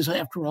possibility is,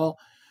 after all,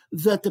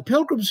 that the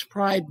Pilgrim's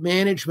Pride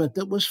management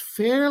that was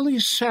fairly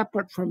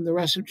separate from the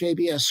rest of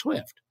JBS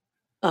Swift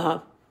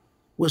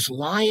was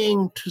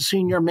lying to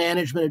senior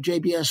management of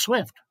JBS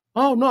Swift.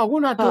 Oh, no,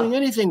 we're not doing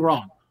anything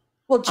wrong.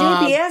 Well,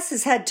 JBS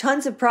has had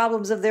tons of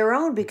problems of their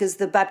own because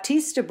the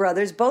Baptista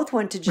brothers both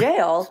went to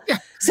jail. Yeah,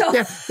 so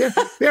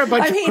they're a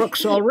bunch of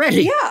crooks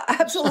already. Yeah,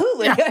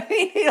 absolutely. Yeah. I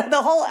mean,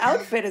 the whole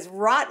outfit is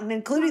rotten,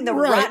 including the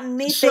rotten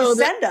meat they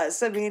send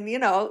us. I mean,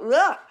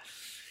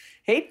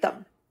 hate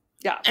them.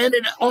 Yeah. And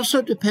it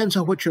also depends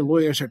on what your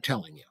lawyers are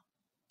telling you.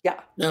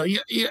 Yeah. Now,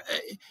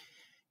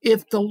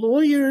 if the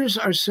lawyers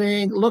are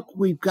saying, look,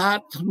 we've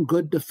got some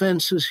good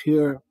defenses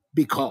here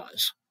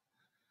because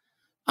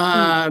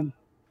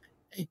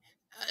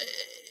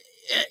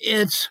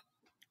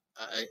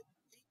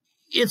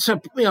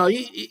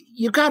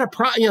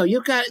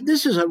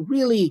this is a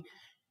really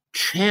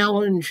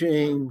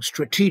challenging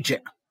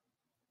strategic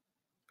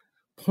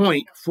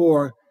point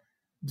for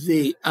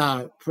the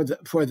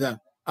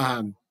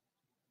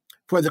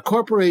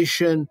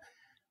corporation,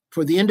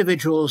 for the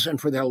individuals, and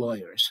for their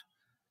lawyers.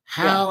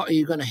 How are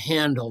you going to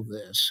handle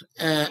this?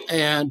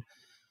 I'm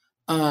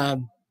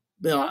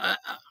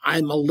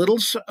a little,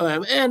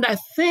 and I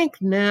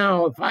think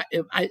now,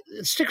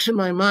 it sticks in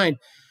my mind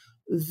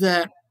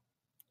that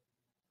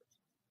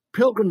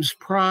Pilgrim's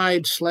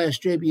Pride /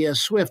 JBS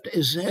Swift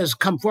has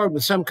come forward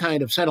with some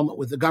kind of settlement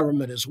with the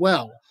government as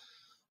well,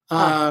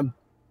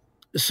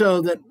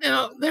 so that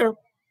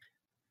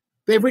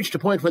they've reached a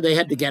point where they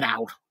had to get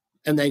out,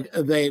 and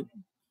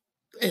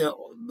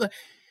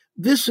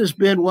this has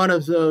been one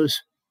of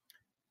those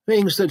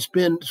things that's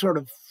been sort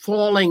of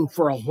falling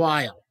for a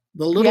while.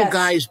 The little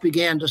guys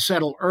began to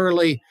settle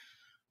early,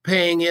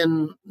 paying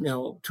in,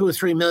 2 or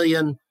 3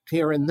 million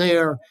here and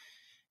there.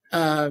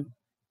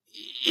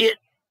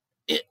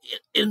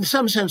 In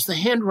some sense, the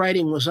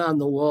handwriting was on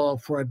the wall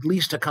for at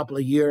least a couple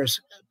of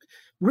years,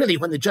 really,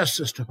 when the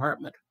Justice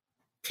Department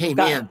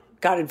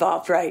got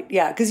involved, right?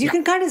 Yeah, because you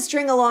can kind of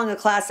string along a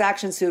class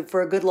action suit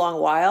for a good long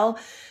while.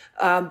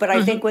 But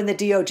I think when the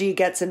DOJ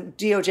gets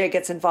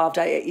involved,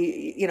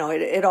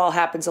 it all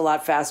happens a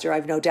lot faster.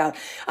 I've no doubt.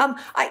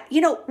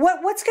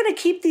 What's going to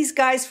keep these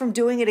guys from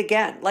doing it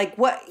again? Like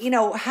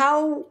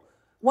how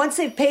once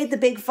they've paid the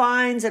big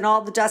fines and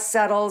all the dust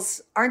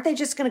settles, aren't they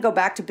just going to go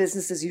back to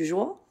business as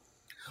usual?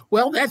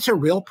 Well, that's a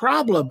real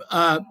problem.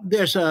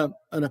 There's an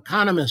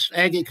economist,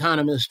 ag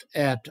economist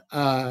at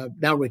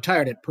now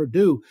retired at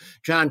Purdue,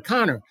 John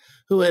Connor,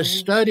 who has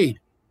studied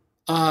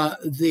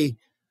the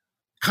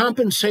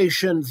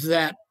compensation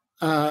that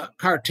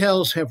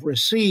cartels have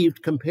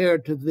received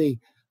compared to the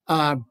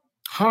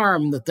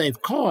harm that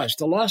they've caused,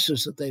 the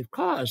losses that they've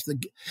caused,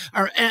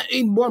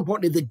 even more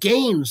importantly, the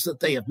gains that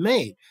they have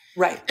made.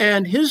 Right.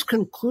 And his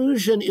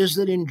conclusion is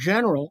that in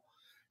general,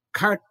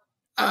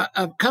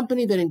 a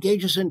company that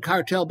engages in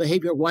cartel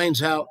behavior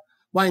winds up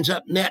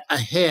net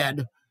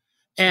ahead,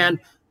 and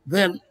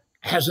then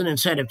has an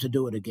incentive to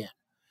do it again.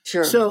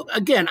 Sure. So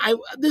again,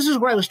 this is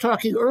where I was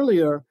talking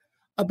earlier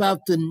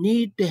about the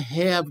need to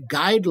have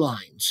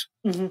guidelines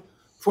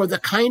for the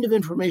kind of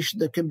information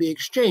that can be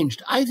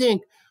exchanged. I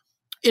think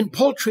in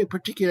poultry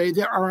particularly,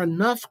 there are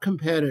enough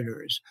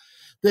competitors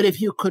that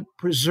if you could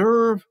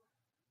preserve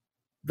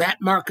that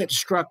market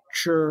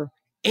structure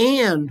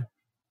and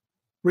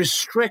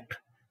restrict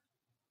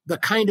the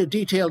kind of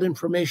detailed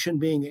information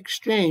being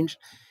exchanged,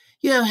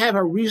 you have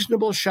a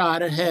reasonable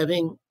shot at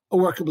having a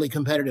workably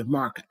competitive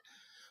market.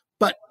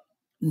 But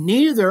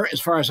neither, as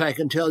far as I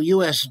can tell,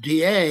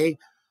 USDA,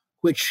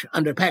 which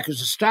under Packers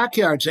and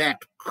Stockyards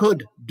Act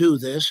could do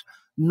this,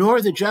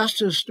 nor the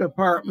Justice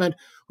Department,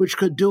 which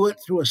could do it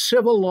through a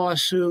civil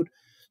lawsuit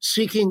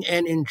seeking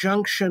an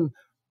injunction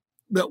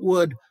that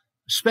would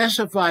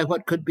specify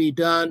what could be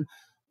done,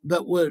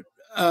 that would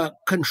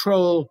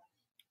control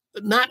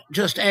not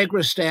just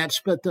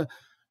AgriStats, but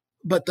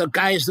the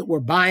guys that were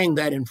buying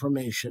that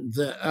information,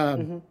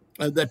 the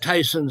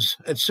Tysons,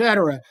 et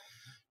cetera,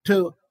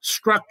 to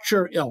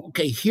structure,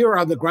 here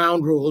are the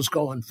ground rules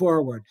going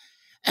forward.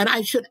 And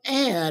I should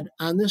add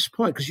on this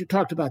point, because you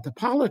talked about the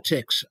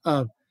politics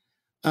of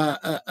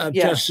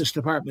Justice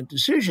Department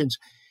decisions,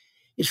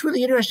 it's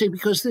really interesting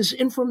because this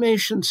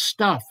information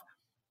stuff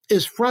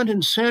is front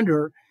and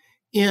center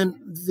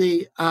in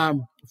the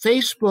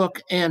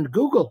Facebook and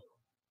Google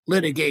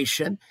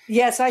litigation.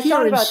 Yes, I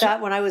thought about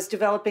that when I was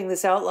developing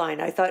this outline.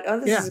 I thought, oh,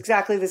 this is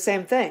exactly the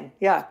same thing.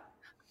 Yeah.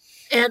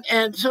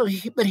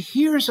 But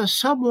here's a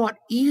somewhat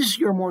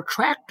easier, more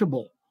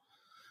tractable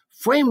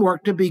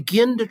framework to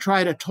begin to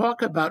try to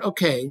talk about,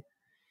 okay,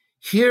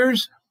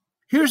 here's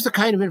the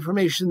kind of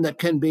information that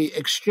can be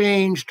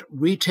exchanged,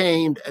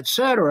 retained,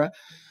 etc.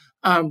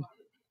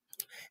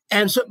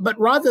 But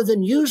rather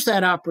than use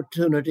that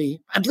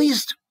opportunity, at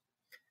least,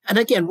 and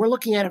again, we're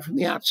looking at it from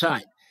the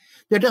outside,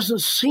 there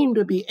doesn't seem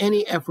to be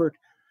any effort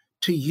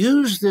to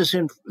use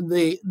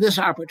this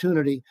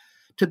opportunity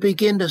to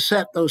begin to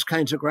set those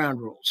kinds of ground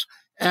rules.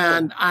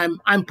 And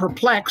I'm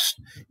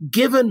perplexed,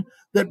 given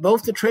that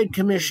both the Trade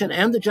Commission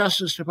and the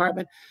Justice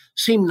Department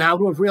seem now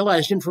to have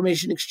realized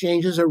information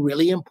exchange is a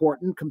really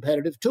important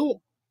competitive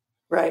tool.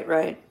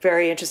 Right.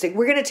 Very interesting.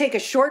 We're going to take a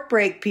short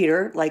break,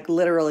 Peter, like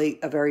literally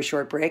a very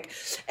short break.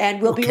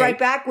 And we'll be right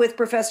back with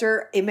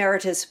Professor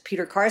Emeritus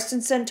Peter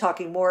Carstensen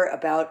talking more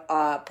about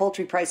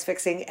poultry price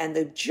fixing and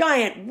the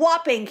giant,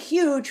 whopping,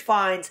 huge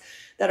fines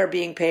that are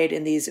being paid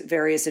in these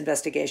various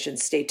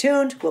investigations. Stay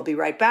tuned. We'll be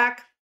right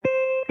back.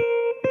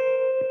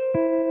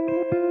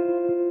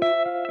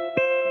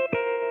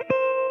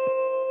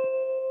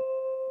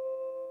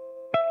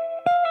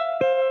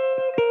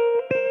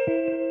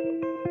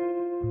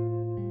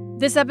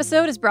 This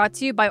episode is brought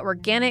to you by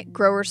Organic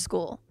Grower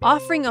School,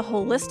 offering a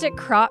holistic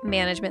crop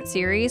management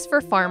series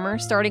for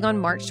farmers starting on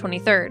March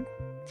 23rd.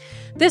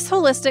 This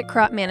holistic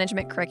crop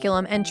management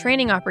curriculum and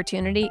training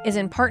opportunity is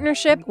in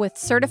partnership with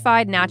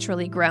Certified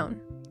Naturally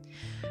Grown.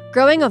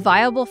 Growing a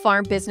viable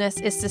farm business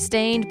is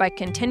sustained by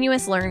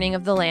continuous learning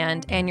of the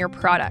land and your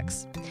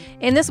products.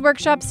 In this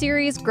workshop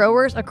series,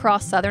 growers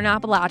across Southern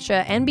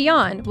Appalachia and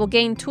beyond will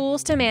gain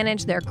tools to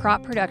manage their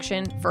crop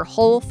production for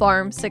whole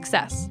farm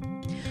success.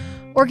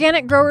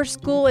 Organic Grower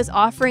School is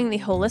offering the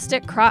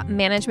Holistic Crop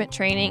Management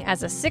Training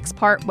as a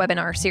 6-part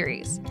webinar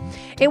series.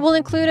 It will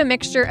include a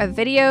mixture of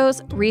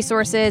videos,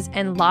 resources,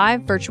 and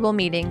live virtual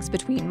meetings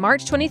between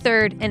March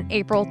 23rd and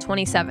April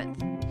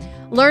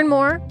 27th. Learn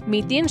more,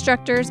 meet the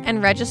instructors,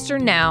 and register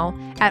now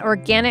at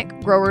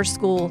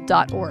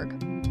organicgrowerschool.org.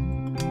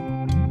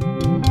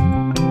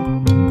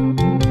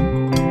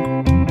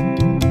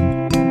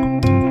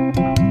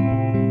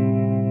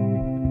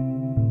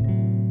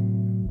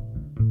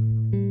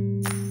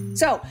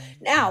 So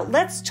now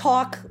let's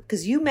talk,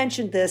 because you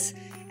mentioned this,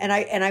 and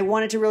I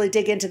wanted to really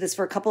dig into this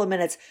for a couple of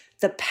minutes.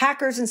 The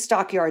Packers and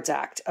Stockyards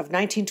Act of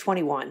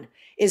 1921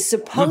 is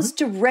supposed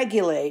to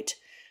regulate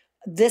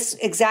this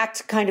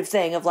exact kind of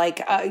thing of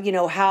like,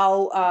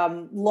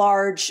 how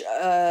large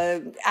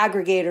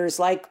aggregators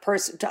like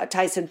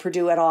Tyson,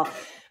 Purdue et al.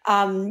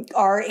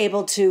 Are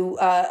able to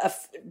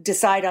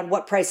decide on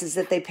what prices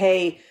that they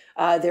pay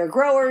their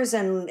growers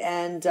and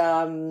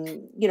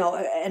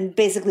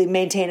basically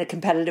maintain a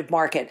competitive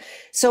market.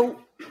 So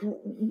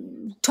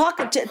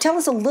tell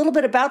us a little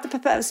bit about the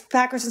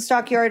Packers and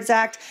Stockyards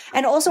Act.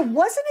 And also,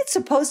 wasn't it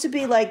supposed to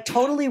be like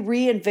totally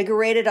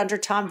reinvigorated under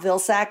Tom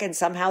Vilsack, and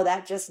somehow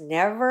that just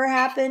never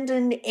happened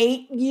in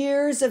 8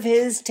 years of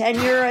his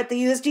tenure at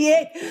the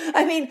USDA?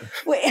 I mean,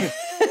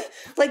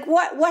 like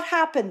what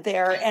happened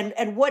there,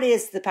 and what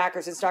is the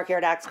Packers and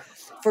Stockyards Act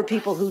for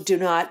people who do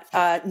not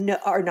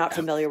are not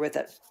familiar with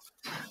it?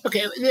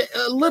 Okay,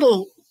 a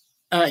little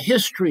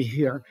history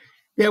here.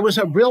 There was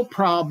a real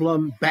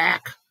problem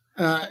back,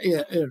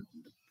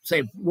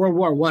 say, World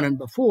War I and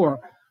before,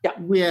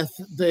 with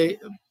the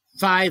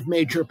 5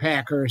 major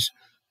packers,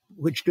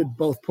 which did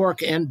both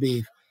pork and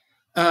beef,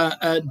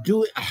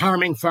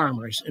 harming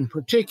farmers, in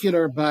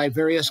particular by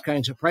various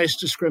kinds of price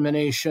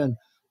discrimination,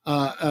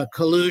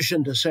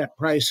 collusion to set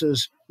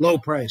prices, low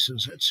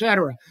prices,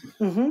 etc.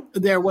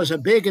 There was a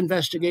big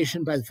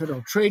investigation by the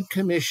Federal Trade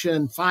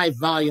Commission, 5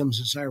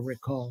 volumes, as I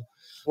recall.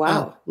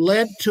 Wow.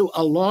 Led to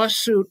a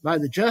lawsuit by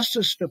the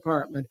Justice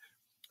Department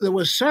that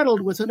was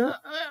settled with an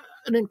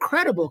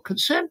incredible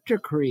consent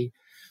decree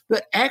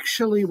that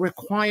actually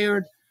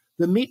required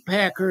the meat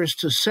packers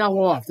to sell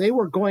off. They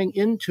were going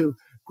into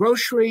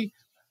grocery,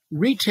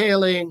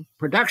 retailing,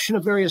 production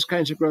of various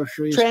kinds of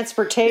groceries.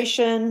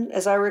 Transportation,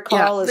 as I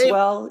recall, as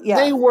well. Yeah.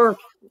 They were,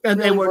 and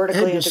really they were had to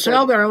integrated.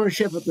 sell their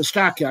ownership of the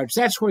stockyards.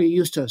 That's where you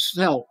used to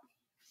sell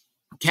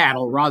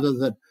cattle rather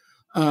than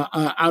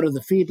out of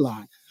the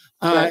feedlot.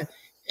 Right.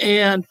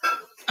 And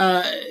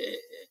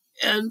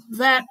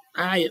that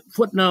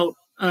footnote,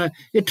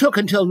 it took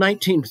until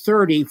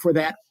 1930 for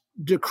that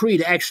decree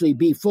to actually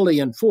be fully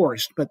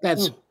enforced. But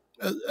that's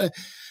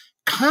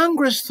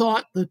Congress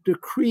thought the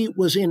decree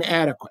was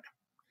inadequate.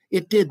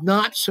 It did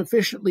not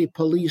sufficiently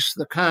police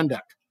the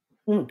conduct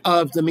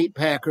of the meat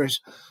packers,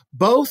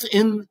 both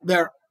in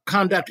their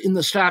conduct in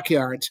the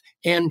stockyards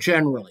and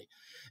generally.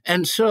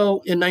 And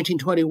so in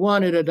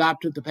 1921, it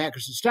adopted the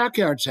Packers and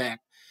Stockyards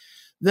Act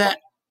that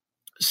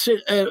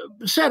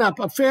set up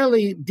a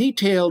fairly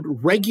detailed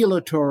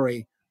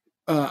regulatory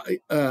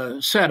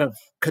set of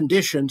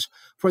conditions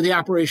for the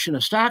operation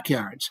of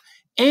stockyards,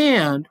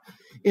 and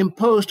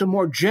imposed a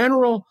more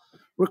general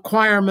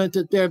requirement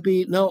that there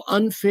be no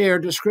unfair,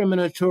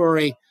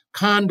 discriminatory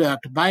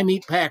conduct by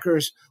meat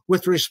packers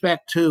with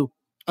respect to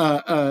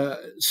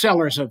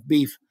sellers of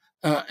beef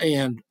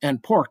and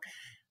pork.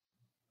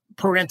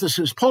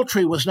 Parenthesis,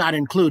 poultry was not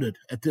included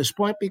at this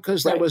point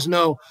because there was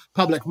no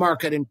public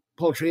market in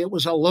poultry. It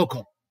was a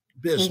local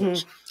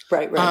business.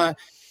 Right.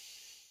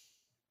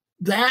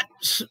 That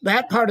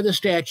part of the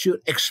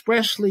statute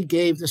expressly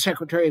gave the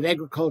Secretary of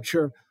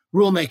Agriculture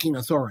rulemaking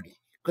authority,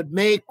 could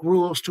make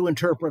rules to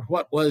interpret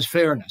what was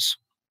fairness,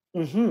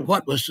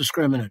 what was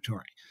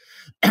discriminatory.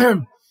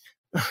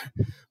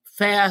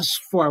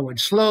 Fast forward,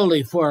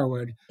 slowly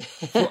forward,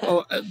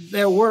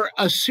 there were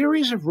a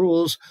series of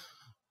rules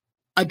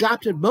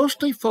adopted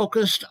mostly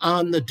focused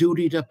on the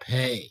duty to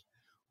pay,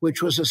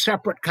 which was a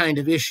separate kind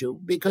of issue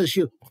because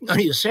you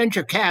send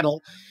your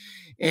cattle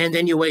and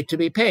then you wait to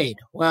be paid.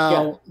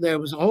 Well, there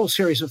was a whole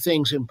series of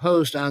things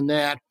imposed on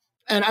that.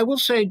 And I will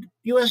say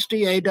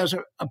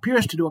USDA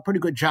appears to do a pretty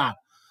good job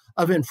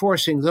of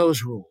enforcing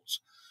those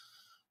rules.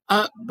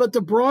 But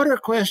the broader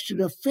question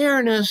of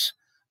fairness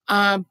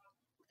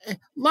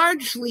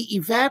largely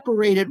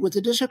evaporated with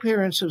the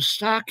disappearance of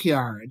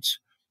stockyards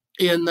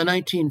in the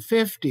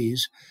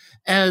 1950s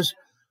as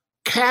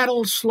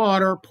cattle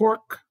slaughter,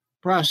 pork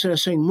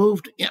processing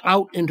moved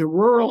out into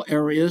rural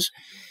areas,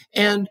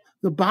 and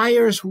the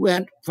buyers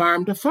went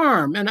farm to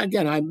farm. And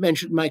again, I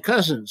mentioned my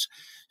cousins.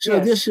 So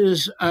this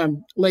is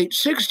late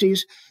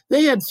 60s.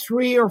 They had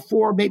 3 or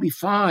 4, maybe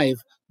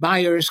 5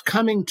 buyers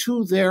coming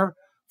to their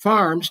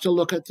farms to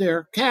look at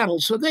their cattle.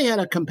 So they had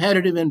a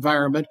competitive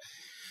environment.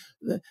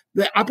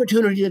 The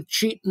opportunity to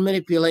cheat and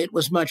manipulate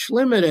was much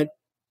limited.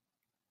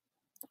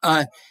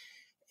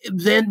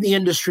 Then the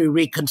industry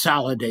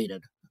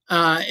reconsolidated,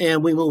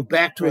 and we moved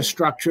back to a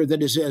structure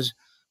that is as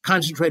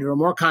concentrated or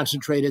more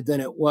concentrated than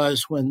it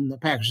was when the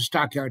Packers and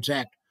Stockyards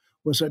Act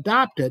was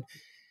adopted.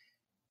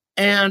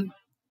 And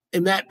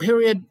in that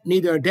period,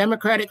 neither a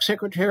Democratic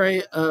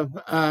Secretary of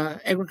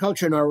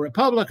Agriculture nor a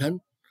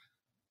Republican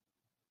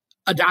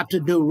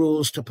adopted new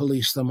rules to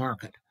police the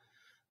market.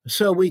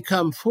 So we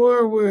come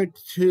forward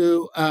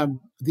to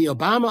the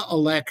Obama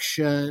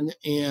election,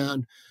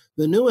 and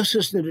the new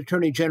Assistant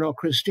Attorney General,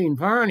 Christine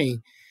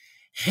Varney,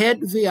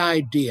 had the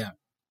idea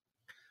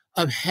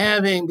of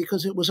having,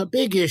 because it was a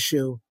big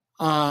issue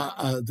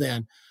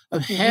then,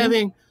 of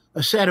having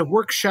a set of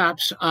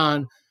workshops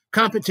on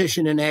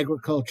competition in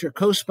agriculture,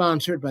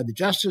 co-sponsored by the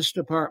Justice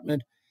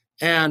Department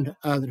and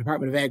the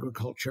Department of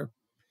Agriculture.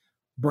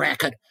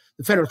 Bracket,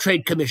 the Federal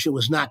Trade Commission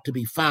was not to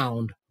be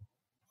found,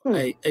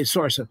 a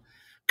source of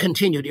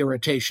continued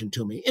irritation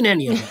to me. In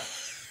any event,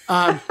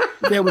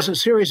 there was a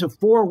series of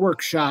 4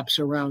 workshops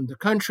around the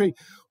country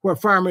where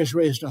farmers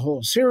raised a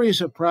whole series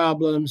of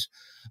problems.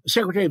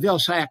 Secretary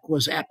Vilsack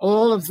was at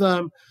all of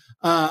them.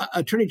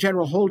 Attorney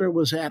General Holder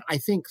was at, I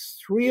think,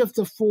 3 of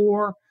the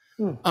 4.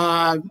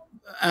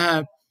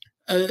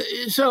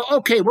 So,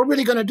 okay, we're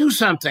really going to do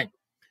something.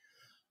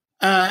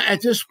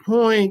 At this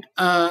point,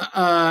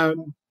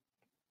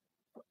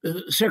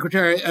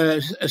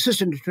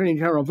 Assistant Attorney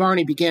General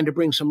Varney began to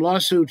bring some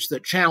lawsuits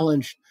that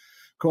challenged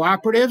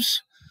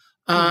cooperatives.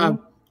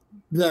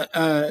 The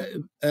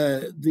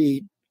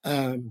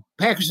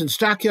Packers and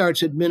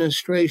Stockyards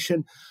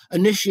Administration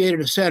initiated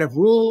a set of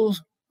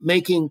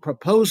rules-making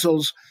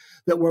proposals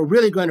that were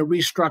really going to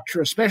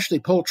restructure, especially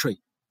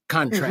poultry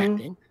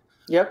contracting.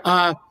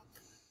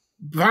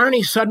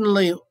 Varney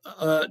suddenly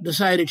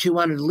decided she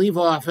wanted to leave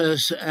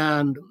office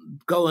and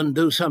go and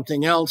do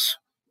something else.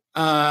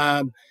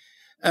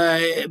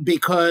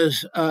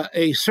 Because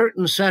a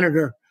certain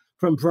senator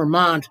from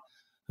Vermont,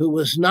 who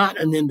was not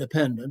an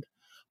independent,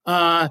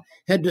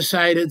 had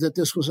decided that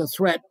this was a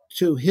threat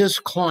to his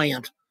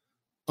client,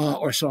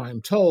 or so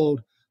I'm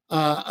told,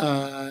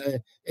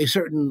 a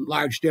certain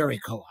large dairy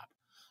co-op.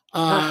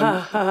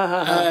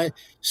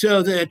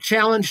 So the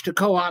challenge to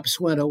co-ops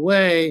went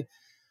away.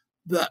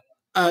 The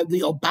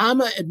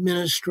Obama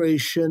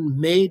administration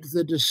made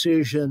the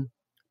decision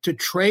to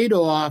trade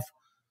off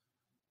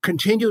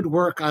continued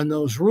work on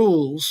those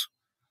rules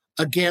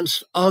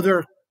against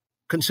other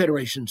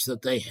considerations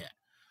that they had,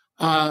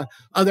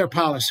 other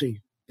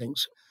policy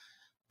things,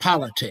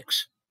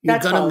 politics. You're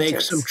going to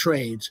make some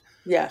trades.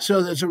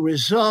 So as a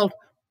result,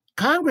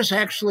 Congress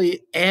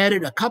actually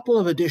added a couple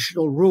of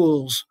additional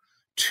rules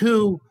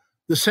to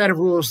the set of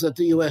rules that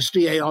the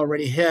USDA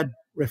already had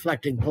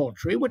reflecting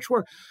poultry, which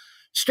were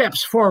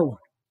steps forward,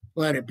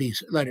 let it be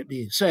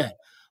said.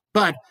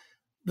 But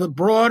the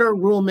broader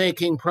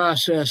rulemaking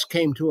process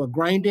came to a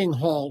grinding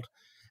halt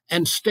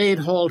and stayed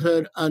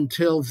halted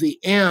until the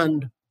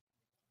end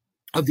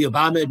of the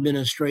Obama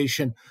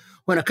administration,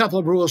 when a couple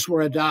of rules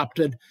were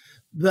adopted.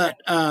 That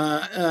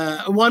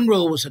one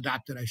rule was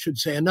adopted, I should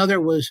say. Another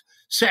was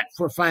set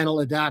for final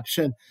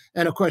adoption.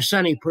 And of course,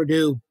 Sonny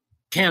Perdue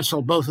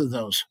canceled both of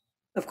those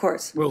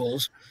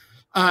rules.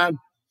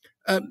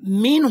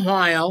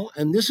 Meanwhile,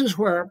 and this is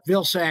where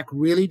Vilsack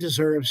really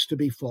deserves to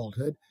be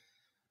faulted,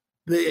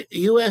 the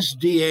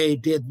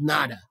USDA did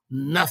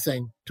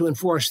nothing to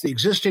enforce the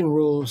existing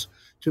rules,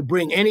 to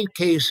bring any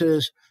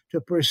cases, to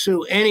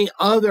pursue any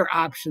other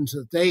options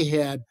that they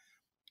had,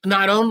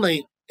 not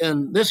only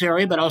in this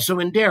area, but also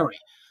in dairy.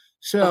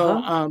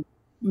 So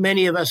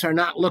many of us are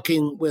not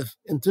looking with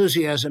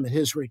enthusiasm at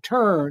his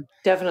return.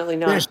 Definitely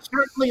not. There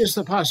certainly is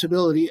the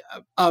possibility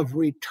of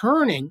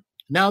returning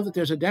now that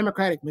there's a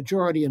Democratic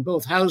majority in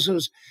both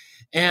houses,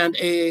 and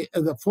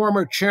the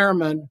former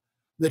chairman,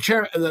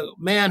 the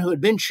man who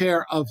had been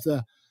chair of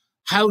the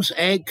House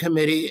Ag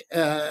Committee,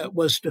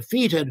 was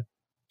defeated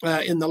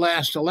in the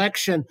last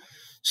election,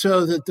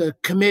 so that the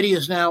committee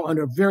is now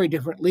under very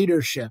different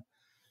leadership.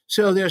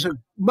 So there's a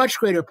much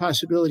greater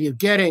possibility of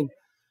getting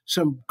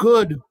some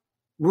good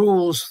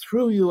rules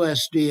through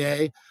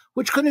USDA,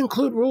 which could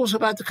include rules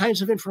about the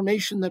kinds of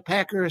information that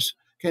packers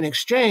can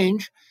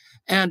exchange.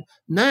 And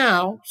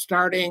now,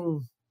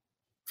 starting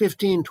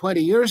 15,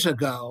 20 years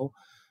ago,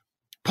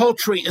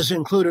 poultry is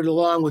included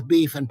along with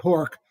beef and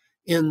pork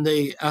in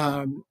the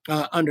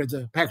under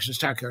the Packers and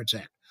Stockyards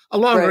Act. A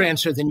longer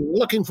answer than you were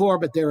looking for,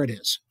 but there it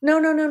is. No,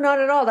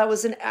 not at all. That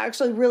was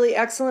actually really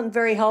excellent,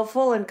 very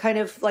helpful, and kind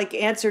of like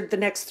answered the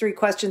next 3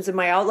 questions in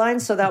my outline.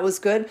 So that was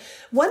good.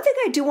 One thing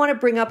I do want to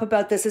bring up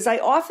about this is I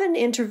often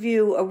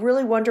interview a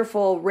really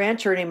wonderful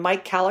rancher named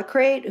Mike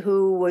Calicrate,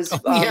 who was...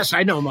 yes,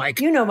 I know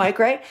Mike. You know Mike,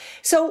 right?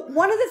 So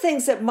one of the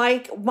things that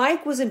Mike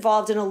was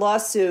involved in a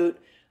lawsuit,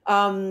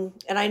 and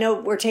I know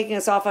we're taking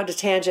us off on a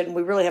tangent and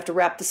we really have to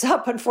wrap this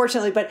up,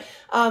 unfortunately, but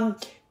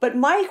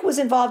Mike was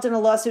involved in a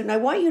lawsuit, and I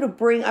want you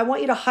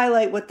to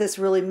highlight what this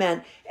really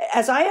meant.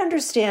 As I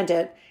understand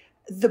it,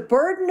 the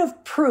burden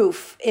of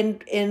proof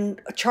in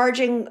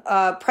charging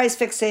price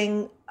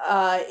fixing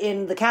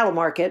in the cattle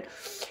market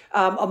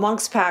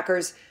amongst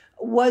packers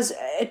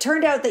it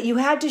turned out that you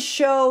had to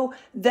show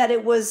that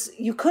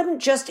you couldn't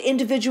just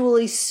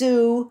individually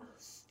sue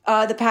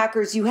the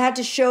packers. You had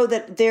to show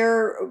that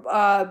their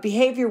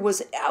behavior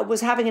was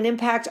having an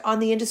impact on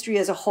the industry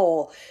as a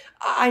whole.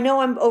 I know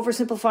I'm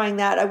oversimplifying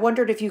that. I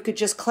wondered if you could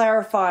just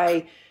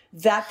clarify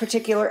that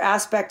particular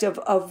aspect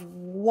of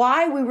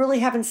why we really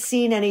haven't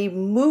seen any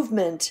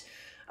movement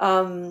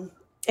in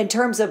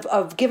terms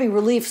of giving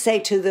relief, say,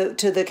 to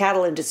the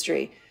cattle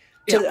industry,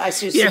 to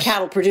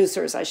cattle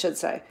producers, I should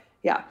say.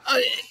 Yeah,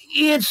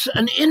 it's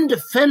an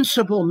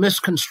indefensible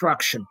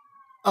misconstruction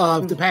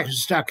of the Packers and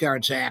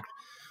Stockyards Act,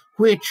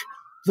 which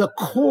the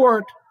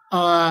court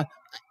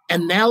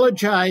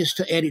analogized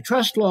to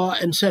antitrust law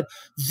and said,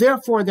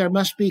 therefore, there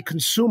must be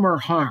consumer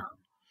harm.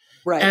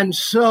 Right. And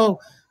so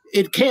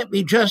it can't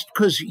be just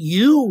because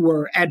you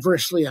were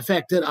adversely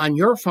affected on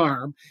your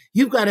farm.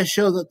 You've got to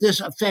show that this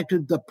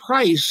affected the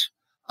price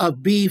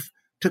of beef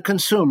to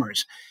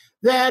consumers.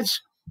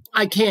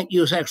 I can't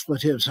use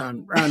expletives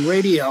on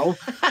radio,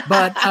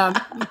 but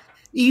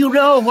you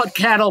know what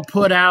cattle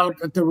put out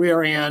at the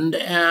rear end,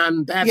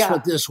 and that's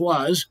what this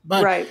was.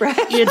 But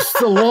it's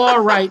the law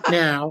right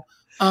now.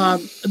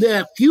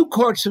 The few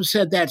courts have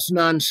said that's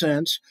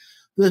nonsense.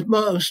 The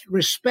most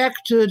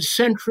respected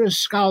centrist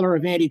scholar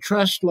of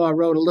antitrust law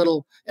wrote a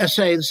little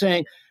essay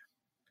saying,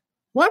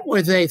 what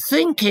were they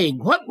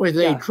thinking? What were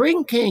they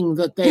drinking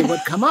that they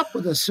would come up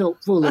with a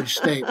foolish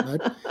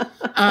statement?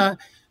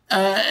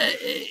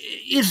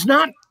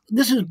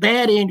 This is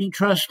bad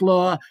antitrust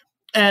law,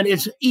 and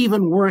it's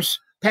even worse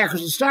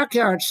Packers and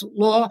Stockyards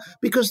law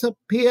because the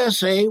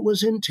PSA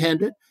was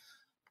intended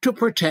to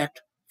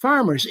protect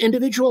farmers,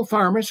 individual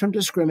farmers, from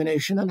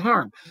discrimination and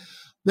harm.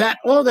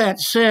 All that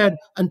said,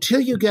 until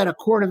you get a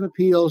court of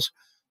appeals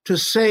to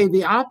say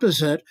the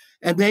opposite,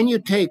 and then you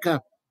take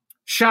a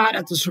shot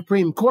at the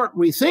Supreme Court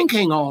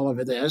rethinking all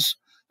of this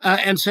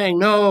and saying,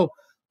 no,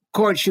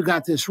 courts, you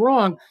got this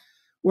wrong,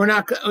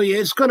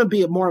 it's going to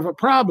be more of a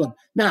problem.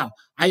 Now,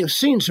 I have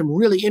seen some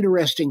really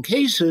interesting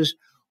cases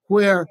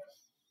where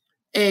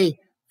a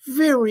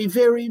very,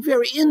 very,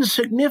 very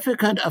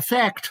insignificant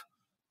effect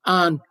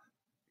on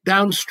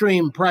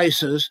downstream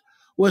prices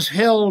was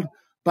held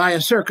by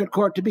a circuit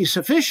court to be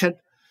sufficient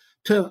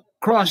to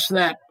cross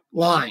that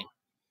line.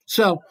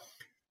 So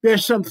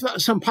there's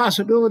some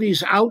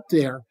possibilities out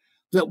there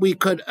that we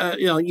could,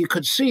 you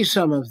could see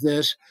some of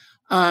this,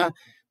 but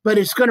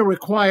it's going to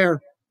require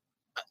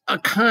a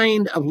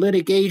kind of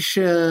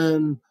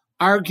litigation,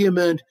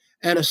 argument,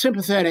 and a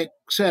sympathetic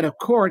set of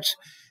courts.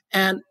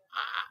 And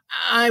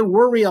I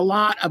worry a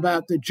lot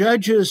about the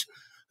judges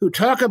who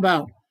talk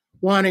about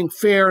wanting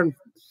fair and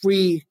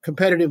free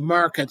competitive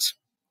markets,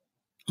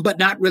 but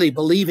not really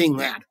believing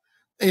that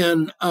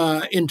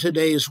in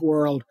today's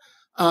world,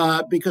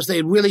 because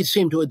they really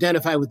seem to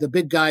identify with the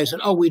big guys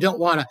and, we don't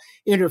want to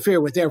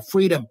interfere with their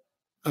freedom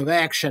of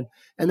action.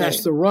 And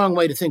that's the wrong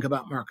way to think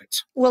about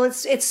markets. Well,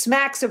 it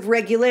smacks of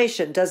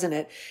regulation, doesn't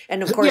it?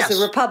 And of course,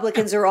 the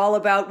Republicans are all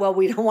about,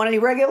 we don't want any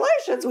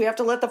regulations. We have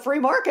to let the free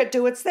market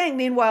do its thing.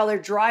 Meanwhile, they're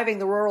driving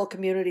the rural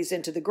communities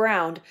into the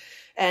ground.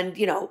 And,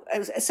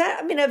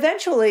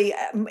 eventually,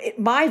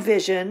 my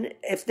vision,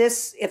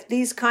 if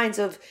these kinds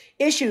of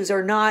issues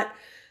are not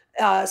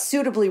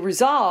suitably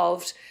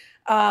resolved,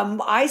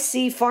 I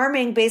see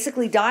farming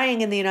basically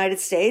dying in the United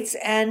States,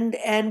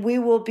 and we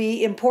will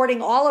be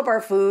importing all of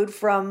our food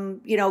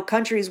from,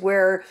 countries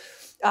where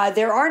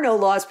There are no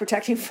laws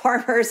protecting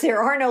farmers.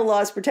 There are no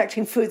laws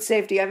protecting food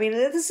safety. I mean,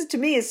 this is, to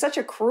me, is such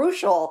a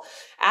crucial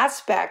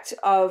aspect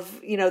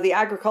of, the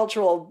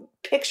agricultural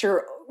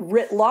picture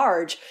writ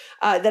large,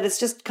 that it's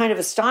just kind of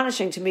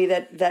astonishing to me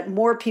that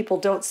more people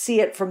don't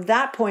see it from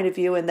that point of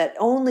view, and that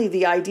only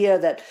the idea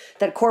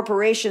that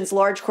corporations,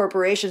 large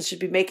corporations, should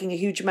be making a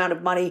huge amount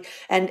of money,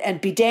 and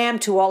be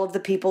damned to all of the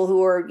people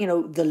who are,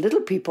 the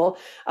little people,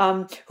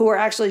 who are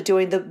actually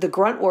doing the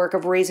grunt work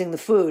of raising the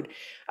food.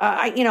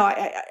 I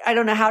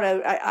don't know how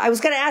to. I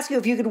was going to ask you,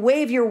 if you could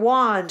wave your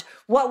wand,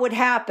 what would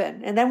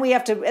happen? And then we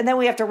have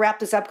to wrap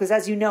this up, because,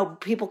 as you know,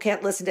 people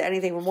can't listen to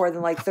anything for more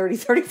than like 30,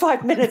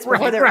 35 minutes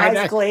before their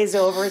eyes glaze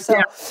over. So,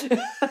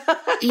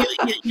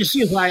 you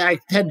see why I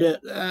tend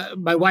to.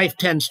 My wife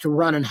tends to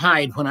run and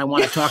hide when I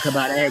want to talk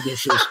about ag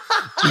issues.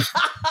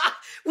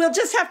 We'll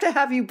just have to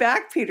have you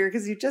back, Peter,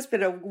 because you've just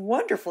been a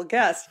wonderful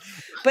guest.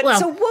 But well,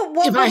 so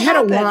what if I had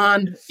a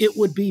wand, it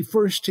would be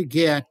first to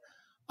get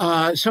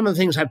some of the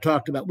things I've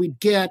talked about. We'd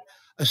get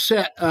a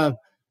set of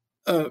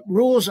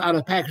rules out of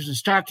the Packers and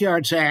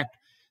Stockyards Act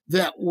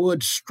that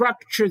would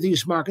structure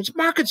these markets.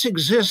 Markets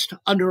exist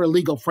under a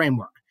legal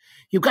framework.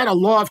 You've got a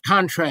law of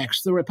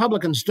contracts. The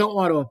Republicans don't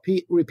want to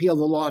repeal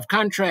the law of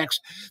contracts.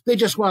 They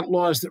just want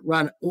laws that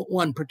run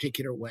one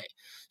particular way.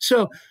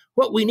 So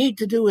what we need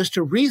to do is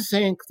to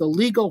rethink the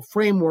legal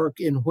framework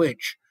in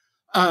which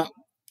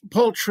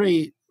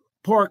poultry,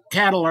 pork,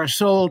 cattle are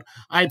sold.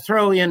 I'd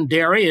throw in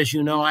dairy. As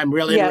you know, I'm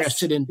really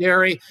interested in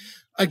dairy.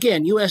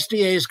 Again,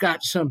 USDA's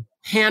got some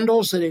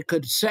handles that it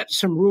could set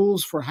some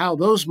rules for how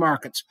those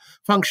markets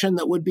function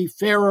that would be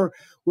fairer,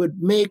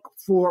 would make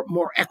for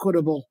more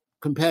equitable,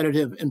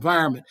 competitive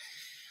environment.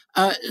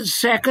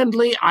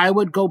 Secondly, I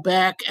would go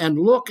back and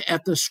look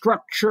at the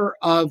structure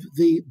of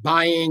the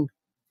buying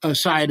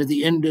side of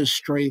the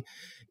industry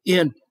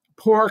in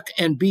pork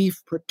and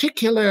beef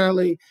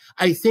particularly.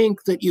 I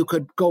think that you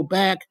could go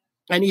back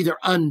and either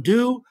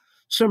undo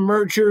some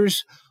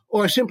mergers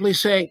or simply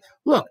say,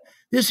 look,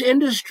 this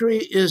industry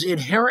is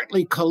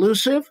inherently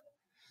collusive,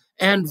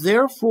 and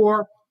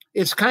therefore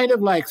it's kind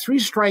of like 3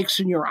 strikes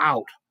and you're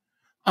out.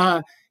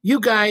 You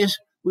guys,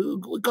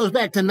 it goes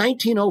back to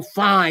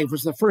 1905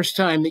 was the first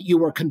time that you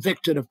were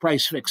convicted of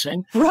price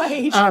fixing.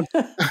 Right.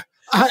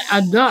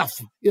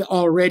 Enough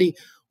already.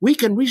 We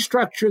can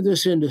restructure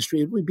this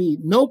industry. It would be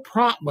no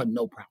problem.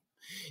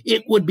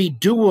 It would be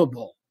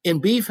doable in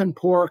beef and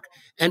pork,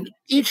 and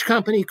each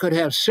company could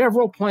have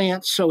several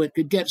plants so it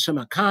could get some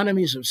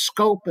economies of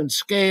scope and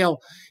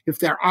scale if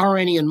there are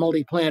any in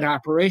multi-plant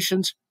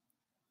operations.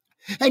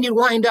 And you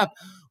wind up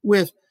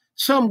with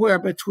somewhere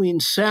between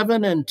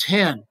 7 and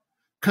 10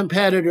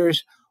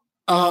 competitors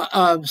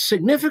of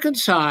significant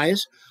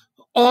size,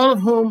 all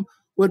of whom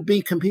would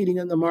be competing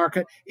in the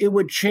market. It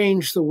would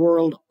change the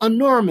world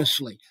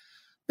enormously.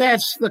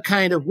 That's the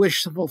kind of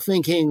wishful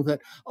thinking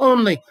that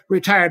only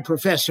retired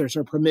professors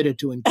are permitted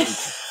to engage in.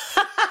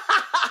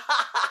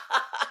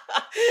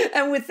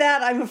 And with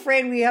that, I'm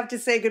afraid we have to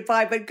say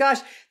goodbye. But gosh,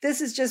 this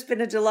has just been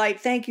a delight.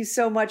 Thank you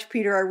so much,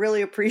 Peter. I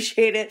really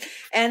appreciate it.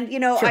 And,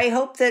 sure. I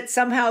hope that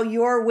somehow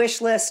your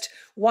wish list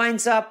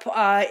winds up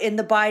in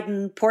the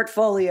Biden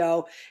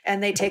portfolio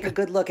and they take a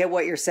good look at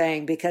what you're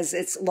saying, because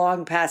it's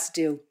long past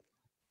due.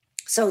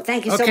 So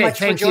thank you so much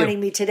for joining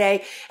me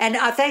today. And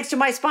thanks to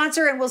my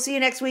sponsor, and we'll see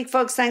you next week,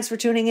 folks. Thanks for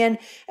tuning in.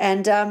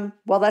 And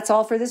that's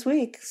all for this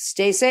week.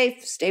 Stay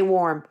safe, stay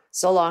warm.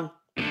 So long.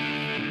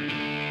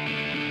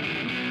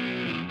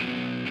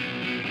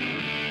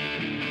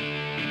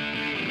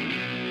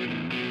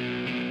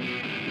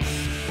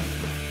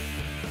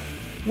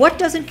 What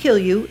Doesn't Kill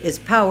You is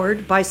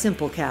powered by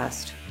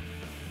Simplecast.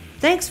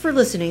 Thanks for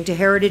listening to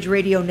Heritage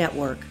Radio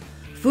Network,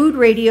 food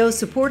radio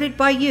supported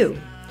by you.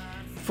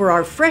 For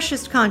our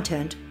freshest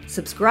content,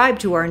 subscribe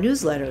to our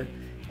newsletter.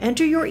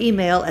 Enter your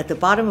email at the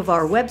bottom of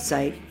our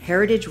website,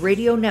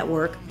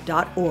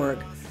 heritageradionetwork.org.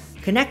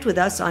 Connect with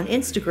us on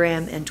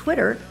Instagram and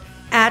Twitter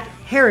at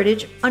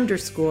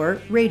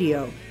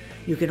 @heritage_radio.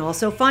 You can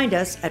also find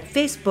us at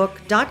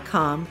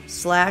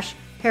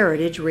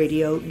facebook.com/Heritage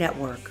Radio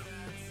Network.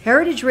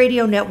 Heritage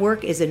Radio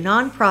Network is a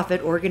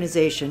nonprofit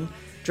organization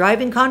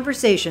driving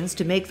conversations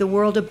to make the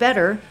world a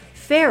better,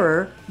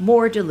 fairer,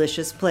 more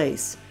delicious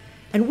place.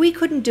 And we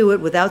couldn't do it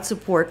without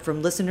support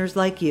from listeners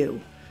like you.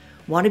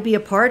 Want to be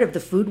a part of the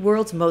food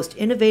world's most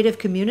innovative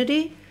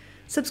community?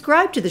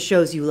 Subscribe to the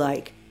shows you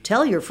like,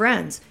 tell your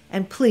friends,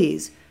 and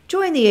please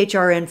join the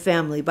HRN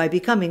family by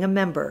becoming a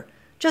member.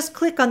 Just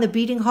click on the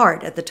beating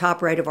heart at the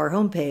top right of our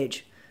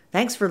homepage.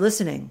 Thanks for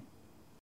listening.